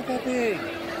 It's not that big.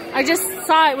 I just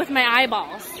saw it with my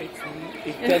eyeballs.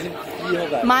 It doesn't feel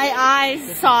that my big.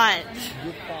 eyes saw it.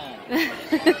 You're fine.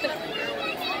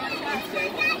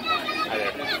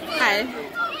 Hi.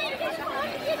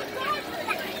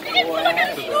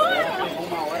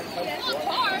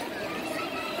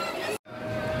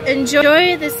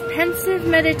 Enjoy this pensive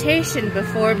meditation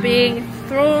before being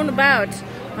thrown about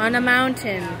on a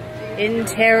mountain in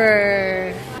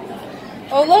terror.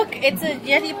 Oh look, it's a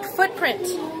Yeti footprint.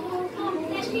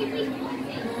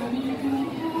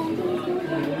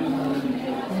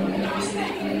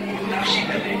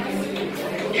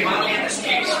 Himalayan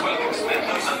escapes welcomes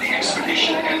members of the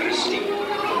expedition Everest team.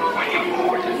 When you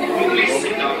board, please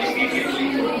sit down immediately,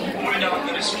 pull down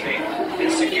the restraint,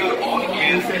 and secure all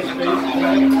gear in the cargo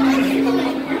bag.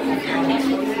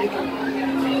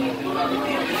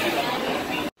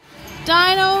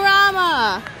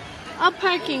 Dino-rama! A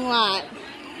parking lot.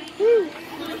 Woo.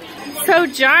 So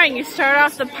jarring. You start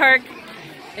off the park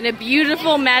in a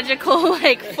beautiful, magical,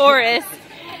 like, forest,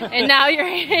 and now you're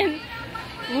in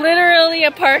literally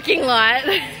a parking lot.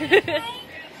 Does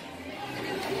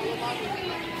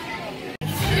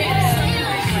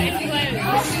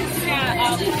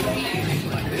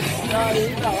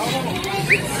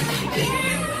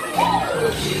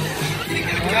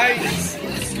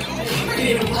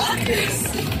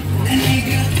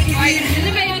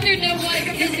anybody out there know what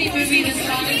Disney movie this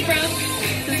song is from?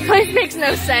 This place makes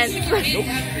no sense. Anybody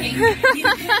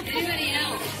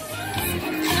else?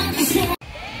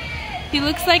 He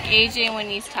looks like AJ when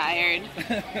he's tired.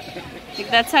 Like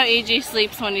that's how AJ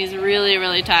sleeps when he's really,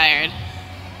 really tired.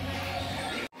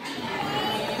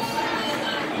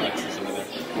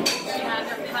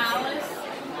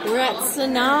 We're at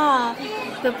Sanaa,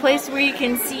 the place where you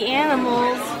can see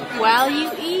animals while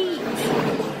you eat.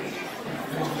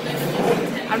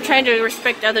 I'm trying to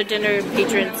respect other dinner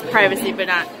patrons' privacy, but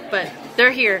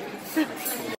they're here.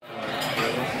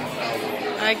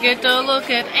 I get to look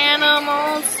at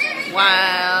animals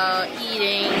while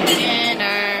eating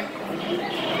dinner.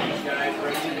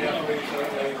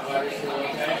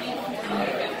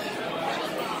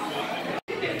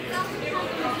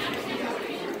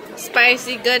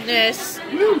 Spicy goodness.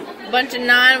 Bunch of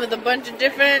naan with a bunch of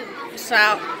different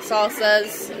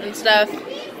salsas and stuff.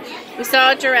 We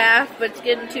saw a giraffe, but it's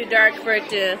getting too dark for it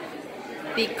to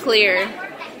be clear.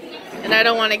 And I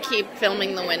don't want to keep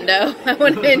filming the window. I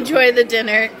want to enjoy the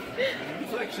dinner.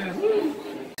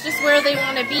 Just where they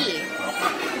want to be.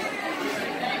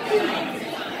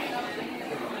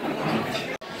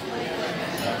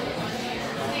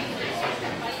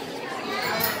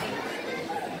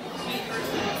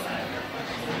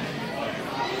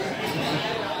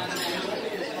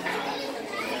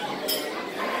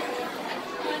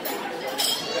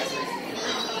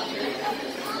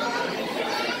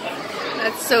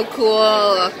 That's so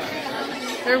cool.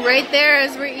 They're right there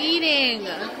as we're eating.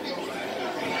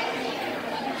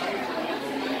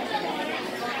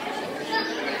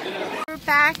 We're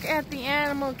back at the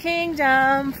Animal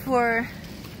Kingdom for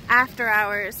after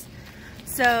hours.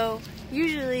 So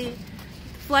usually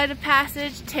Flight of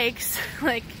Passage takes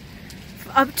like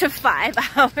up to 5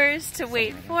 hours to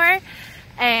wait for,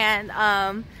 and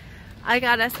I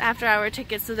got us after hour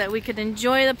tickets so that we could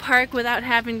enjoy the park without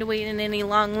having to wait in any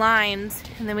long lines.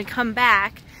 And then we come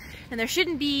back and there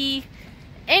shouldn't be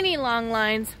any long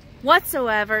lines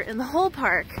whatsoever in the whole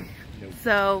park. Nope.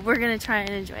 So we're gonna try and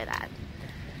enjoy that.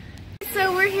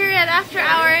 So we're here at after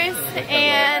hours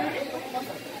and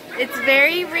it's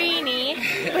very rainy,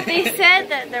 but they said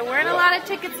that there weren't a lot of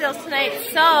ticket sales tonight,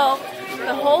 so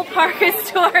the whole park is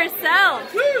to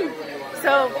ourselves. Woo!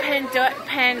 So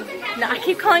I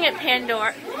keep calling it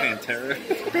Pandora. Pantera.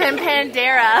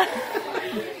 Pandera.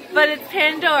 But it's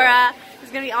Pandora.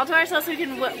 It's gonna be all to ourselves, so we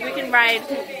can ride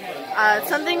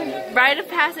Rite of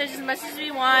Passage as much as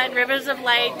we want, Rivers of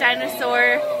Light,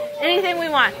 Dinosaur, anything we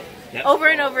want. Yep. Over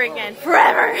and over again,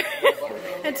 forever.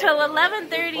 Until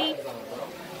 11:30.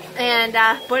 And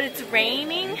but it's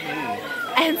raining,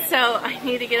 and so I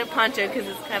need to get a poncho because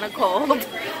it's kind of cold.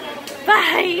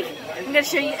 Bye! I'm gonna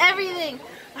show you everything.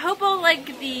 I hope all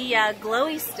like the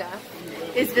glowy stuff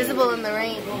is visible in the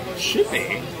rain. It should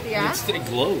be. Yeah? It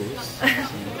glows.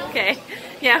 Okay.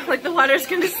 Yeah, like the water's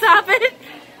gonna stop it.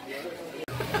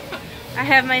 I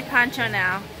have my poncho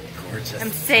now. Gorgeous.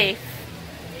 I'm safe.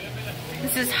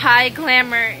 This is high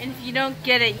glamour, and if you don't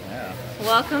get it,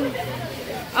 welcome.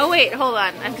 Oh wait, hold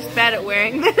on. I'm just bad at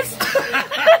wearing this.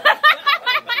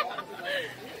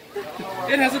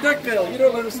 It has a duckbill. You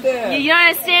don't understand. You don't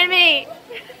understand me.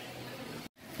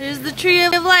 There's the tree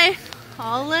of life,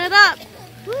 all lit up.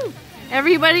 Woo.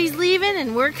 Everybody's leaving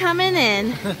and we're coming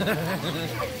in.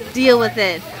 Deal with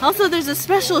it. Also, there's a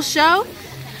special show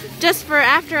just for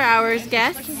after hours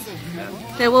guests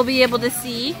that we'll be able to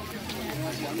see.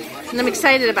 And I'm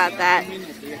excited about that.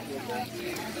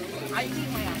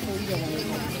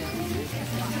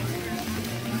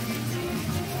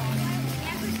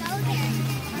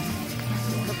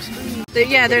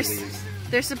 Yeah, there's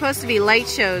supposed to be light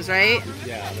shows, right?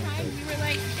 Yeah.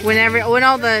 When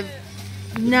all the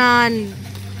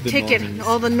non-ticket,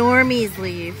 all the normies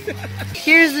leave.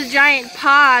 Here's the giant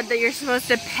pod that you're supposed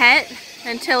to pet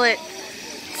until it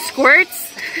squirts.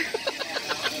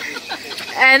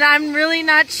 And I'm really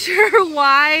not sure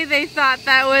why they thought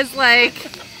that was like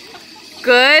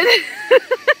good.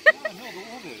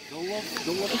 They'll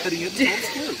love petting it. It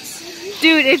squirts.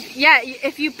 Dude,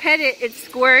 if you pet it, it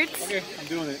squirts. Okay, I'm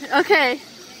doing it. Okay.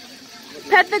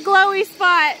 Pet the glowy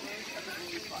spot.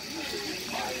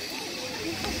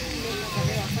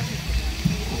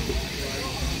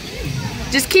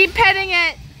 Just keep petting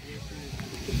it.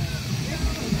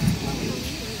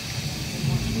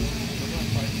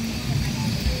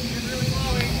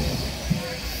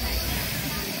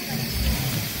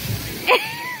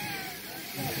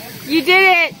 You did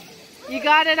it. You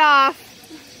got it off.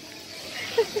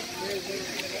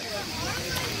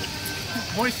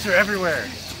 Moisture everywhere.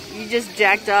 You just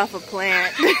jacked off a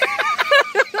plant.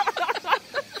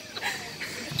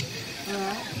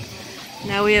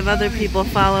 Now we have other people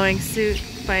following suit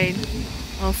by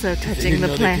also touching the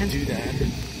plant.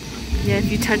 Yeah,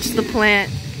 if you touch the plant,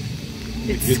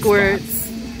 it squirts.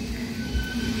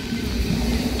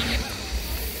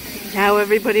 Now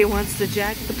everybody wants to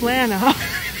jack the plant off.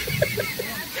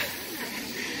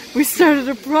 We started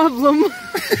a problem.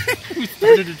 We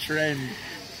started a trend.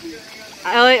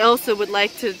 I also would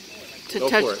like to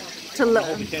touch.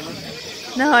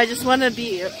 No, I just want to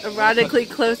be erotically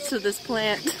close to this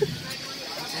plant.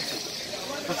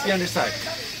 What's the underside?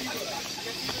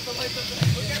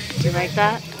 You like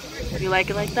that? You like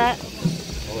it like that?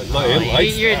 Oh,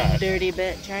 you're a dirty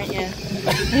bitch, aren't you?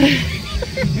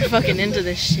 You're fucking into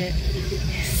this shit.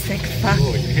 You sick fuck.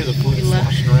 Oh, you hear the food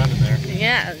sloshing around in there.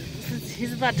 Yeah,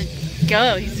 he's about to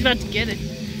go. He's about to get it.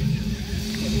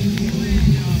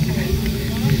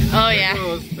 Oh yeah.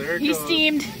 He's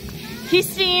steamed. He's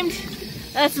steamed.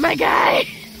 That's my guy.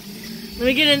 Let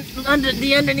me get in under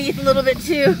the underneath a little bit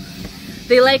too.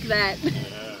 They like that.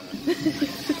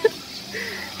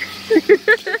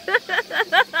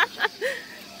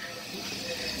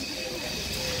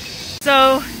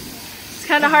 So it's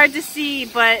kind of hard to see,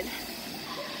 but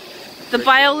the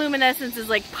bioluminescence is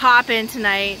like popping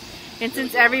tonight. And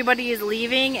since everybody is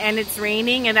leaving and it's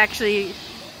raining, it actually,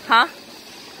 huh?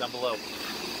 Down below.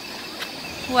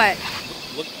 What?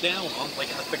 Look down on like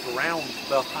at the ground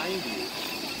behind you.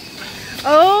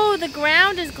 Oh, the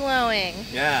ground is glowing.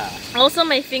 Yeah. Also,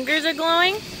 my fingers are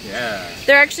glowing. Yeah.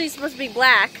 They're actually supposed to be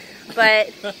black,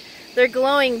 but they're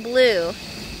glowing blue.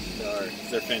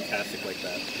 They're fantastic like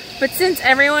that. But since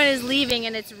everyone is leaving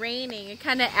and it's raining, it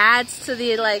kind of adds to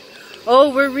the like, oh,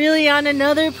 we're really on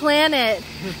another planet.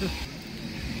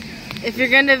 If you're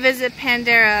going to visit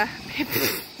Pandora,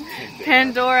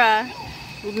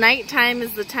 nighttime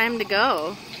is the time to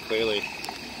go. Clearly.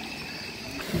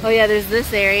 Oh yeah, there's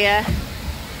this area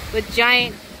with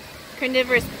giant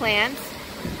carnivorous plants.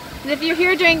 And if you're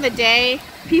here during the day,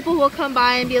 people will come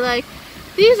by and be like,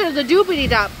 these are the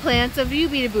doobity-dop plants of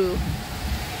Doobity-Boo.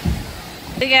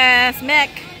 Big ass mech.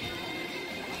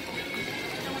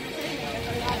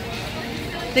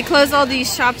 They close all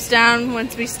these shops down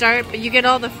once we start, but you get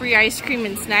all the free ice cream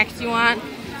and snacks you want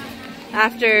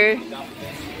after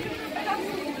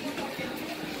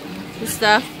the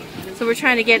stuff. So we're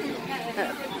trying to get,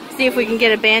 see if we can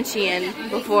get a Banshee in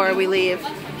before we leave.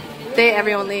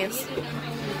 Everyone leaves.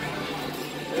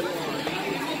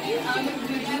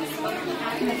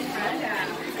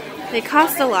 They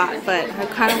cost a lot, but I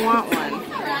kind of want one.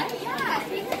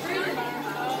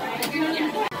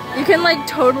 You can like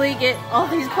totally get all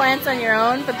these plants on your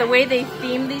own, but the way they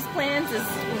theme these plants is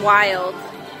wild.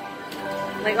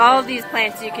 Like all of these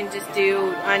plants you can just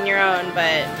do on your own,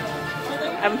 but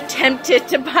I'm tempted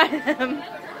to buy them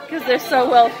because they're so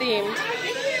well themed.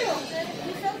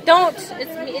 Don't!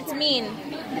 It's mean.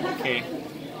 Okay.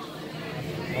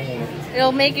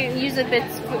 It'll make it use up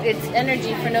its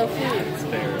energy for no food. It's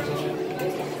fair.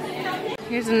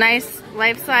 Here's a nice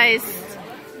life-size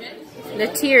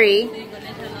Natiri.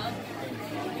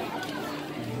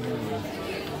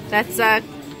 That's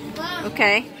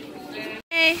okay.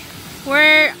 Hey,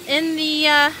 We're in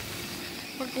the,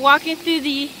 we're walking through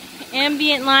the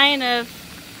ambient line of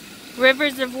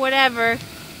rivers of whatever.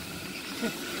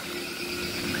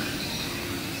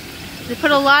 They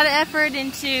put a lot of effort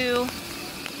into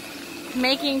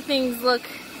making things look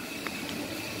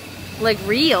like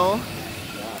real.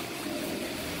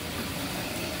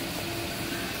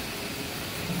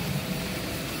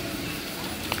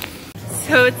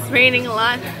 So it's raining a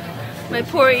lot. My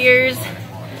poor ears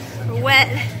are wet.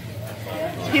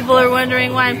 People are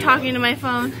wondering why I'm talking to my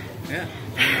phone. Yeah.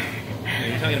 Yeah,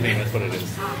 you're talking to me, that's what it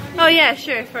is. Oh yeah,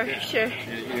 sure, for sure.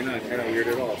 You're not weird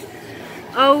at all.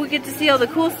 Oh, we get to see all the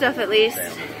cool stuff at least.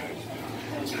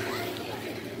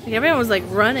 Everyone was like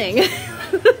running.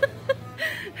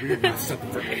 We're not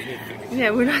stopping for anything.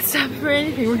 Yeah, we're not stopping for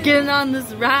anything. We're getting on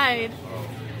this ride.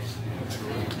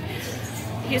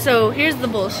 So here's the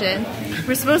bullshit.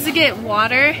 We're supposed to get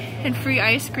water and free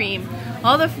ice cream.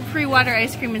 All the free water,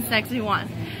 ice cream, and snacks we want.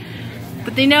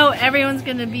 But they know everyone's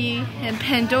gonna be in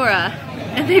Pandora.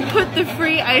 And they put the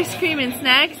free ice cream and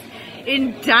snacks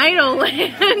in Dino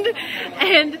Land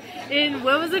and in,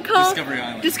 what was it called? Discovery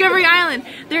Island. Discovery Island.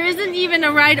 There isn't even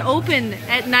a ride open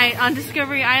at night on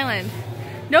Discovery Island.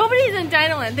 Nobody's in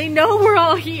Dino Land. They know we're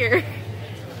all here.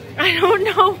 I don't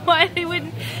know why they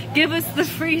wouldn't give us the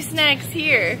free snacks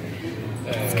here.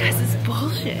 This guy's this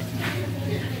bullshit.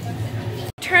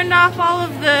 Turned off all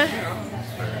of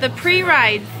the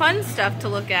pre-ride fun stuff to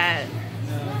look at.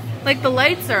 Like the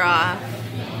lights are off.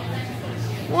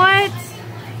 What?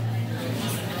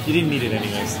 You didn't need it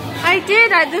anyways. I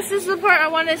did. This is the part I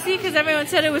want to see because everyone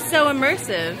said it was so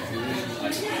immersive.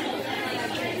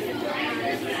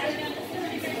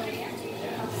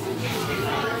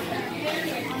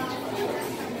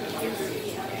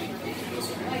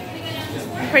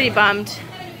 Pretty bummed.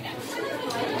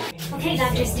 Okay,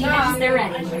 Dr. Stevens, they're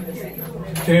ready.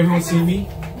 Can everyone see me?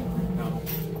 No.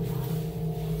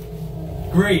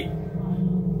 Great.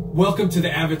 Welcome to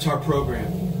the Avatar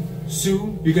program.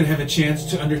 Soon, you're going to have a chance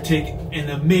to undertake an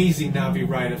amazing Na'vi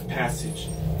rite of passage,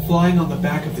 flying on the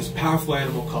back of this powerful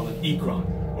animal called an Ikron,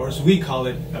 or as we call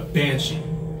it, a Banshee.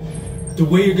 The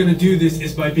way you're going to do this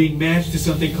is by being matched to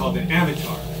something called an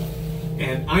avatar.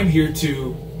 And I'm here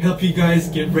to help you guys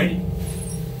get ready.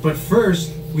 But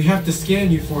first, we have to scan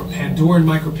you for Pandoran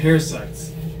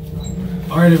microparasites.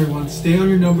 Alright everyone, stay on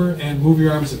your number and move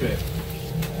your arms a bit.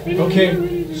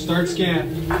 Okay, start scan.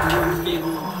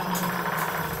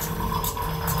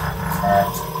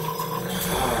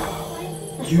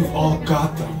 You've all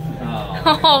got them.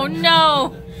 Oh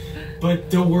no! But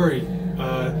don't worry,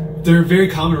 they're very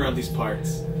common around these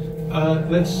parts.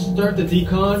 Let's start the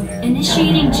decon.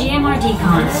 Initiating GMR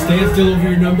decon. Stand still over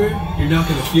your number, you're not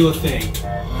going to feel a thing.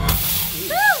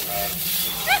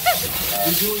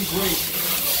 You're doing great.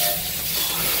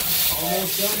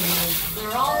 Almost done here.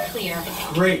 They're all clear.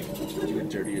 Great.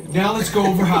 Now let's go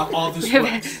over how all this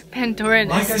works. Pandoran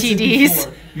Like I said STDs.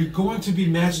 before, you're going to be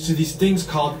matched to these things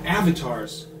called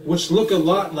avatars, which look a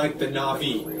lot like the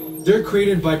Na'vi. They're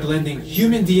created by blending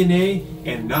human DNA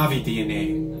and Na'vi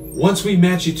DNA. Once we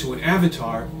match you to an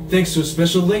avatar, thanks to a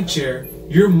special link chair,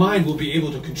 your mind will be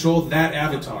able to control that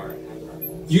avatar.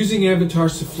 Using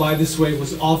avatars to fly this way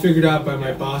was all figured out by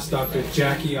my boss, Dr.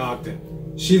 Jackie Ogden.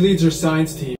 She leads her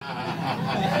science team. I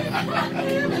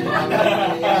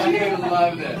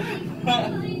loved it.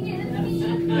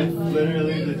 It's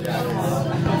literally the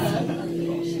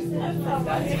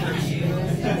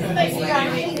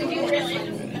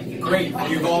Great,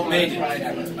 you've all made it.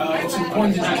 It's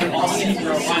important that you can all see this,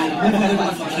 so move a little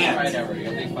if you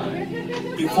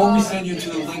can. Before we send you to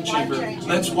the link chamber,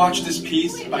 let's watch this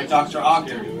piece by Dr.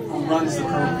 Ogden, who runs the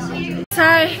program.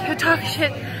 Sorry to talk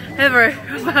shit ever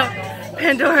about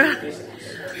Pandora.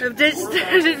 They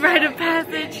started rite of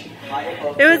passage.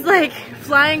 It was like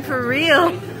flying for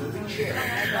real.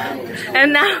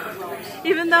 And now,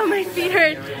 even though my feet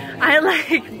hurt, I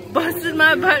like busted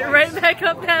my butt right back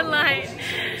up that line.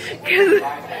 Cause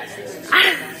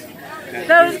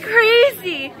that was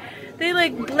crazy. They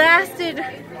like blasted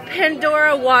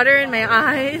Pandora water in my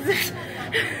eyes.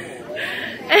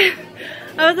 And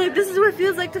I was like, this is what it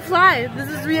feels like to fly. This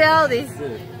is reality.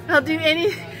 I'll do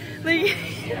any, like,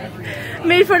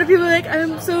 made fun of people like,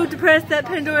 I'm so depressed that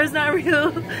Pandora's not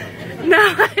real.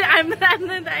 No, I'm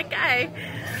not that guy.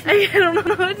 I don't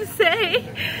know what to say.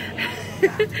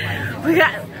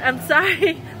 I'm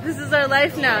sorry. This is our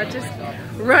life now. Just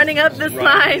running up this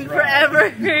line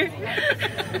forever.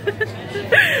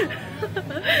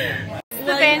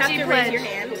 The Banshee pledge. Your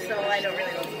hand, so I don't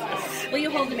really know. Will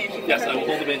you hold the Banshee? Yes, I will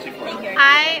hold the Banshee for you.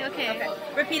 Okay.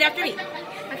 Repeat after me.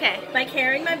 Okay. By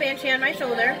carrying my banshee on my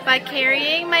shoulder. By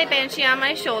carrying my banshee on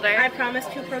my shoulder. I promise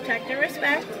to protect and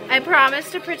respect. I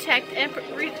promise to protect and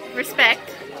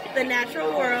respect. The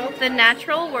natural world. The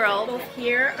natural world. Both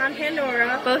here on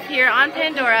Pandora. Both here on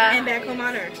Pandora. And back home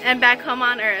on Earth. And back home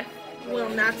on Earth. Will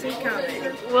not take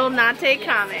Kame. Will not take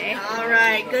Kame.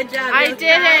 Alright, good job. I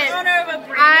did it. Owner of a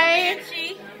brand new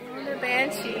banshee. The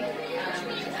banshee.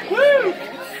 Woo!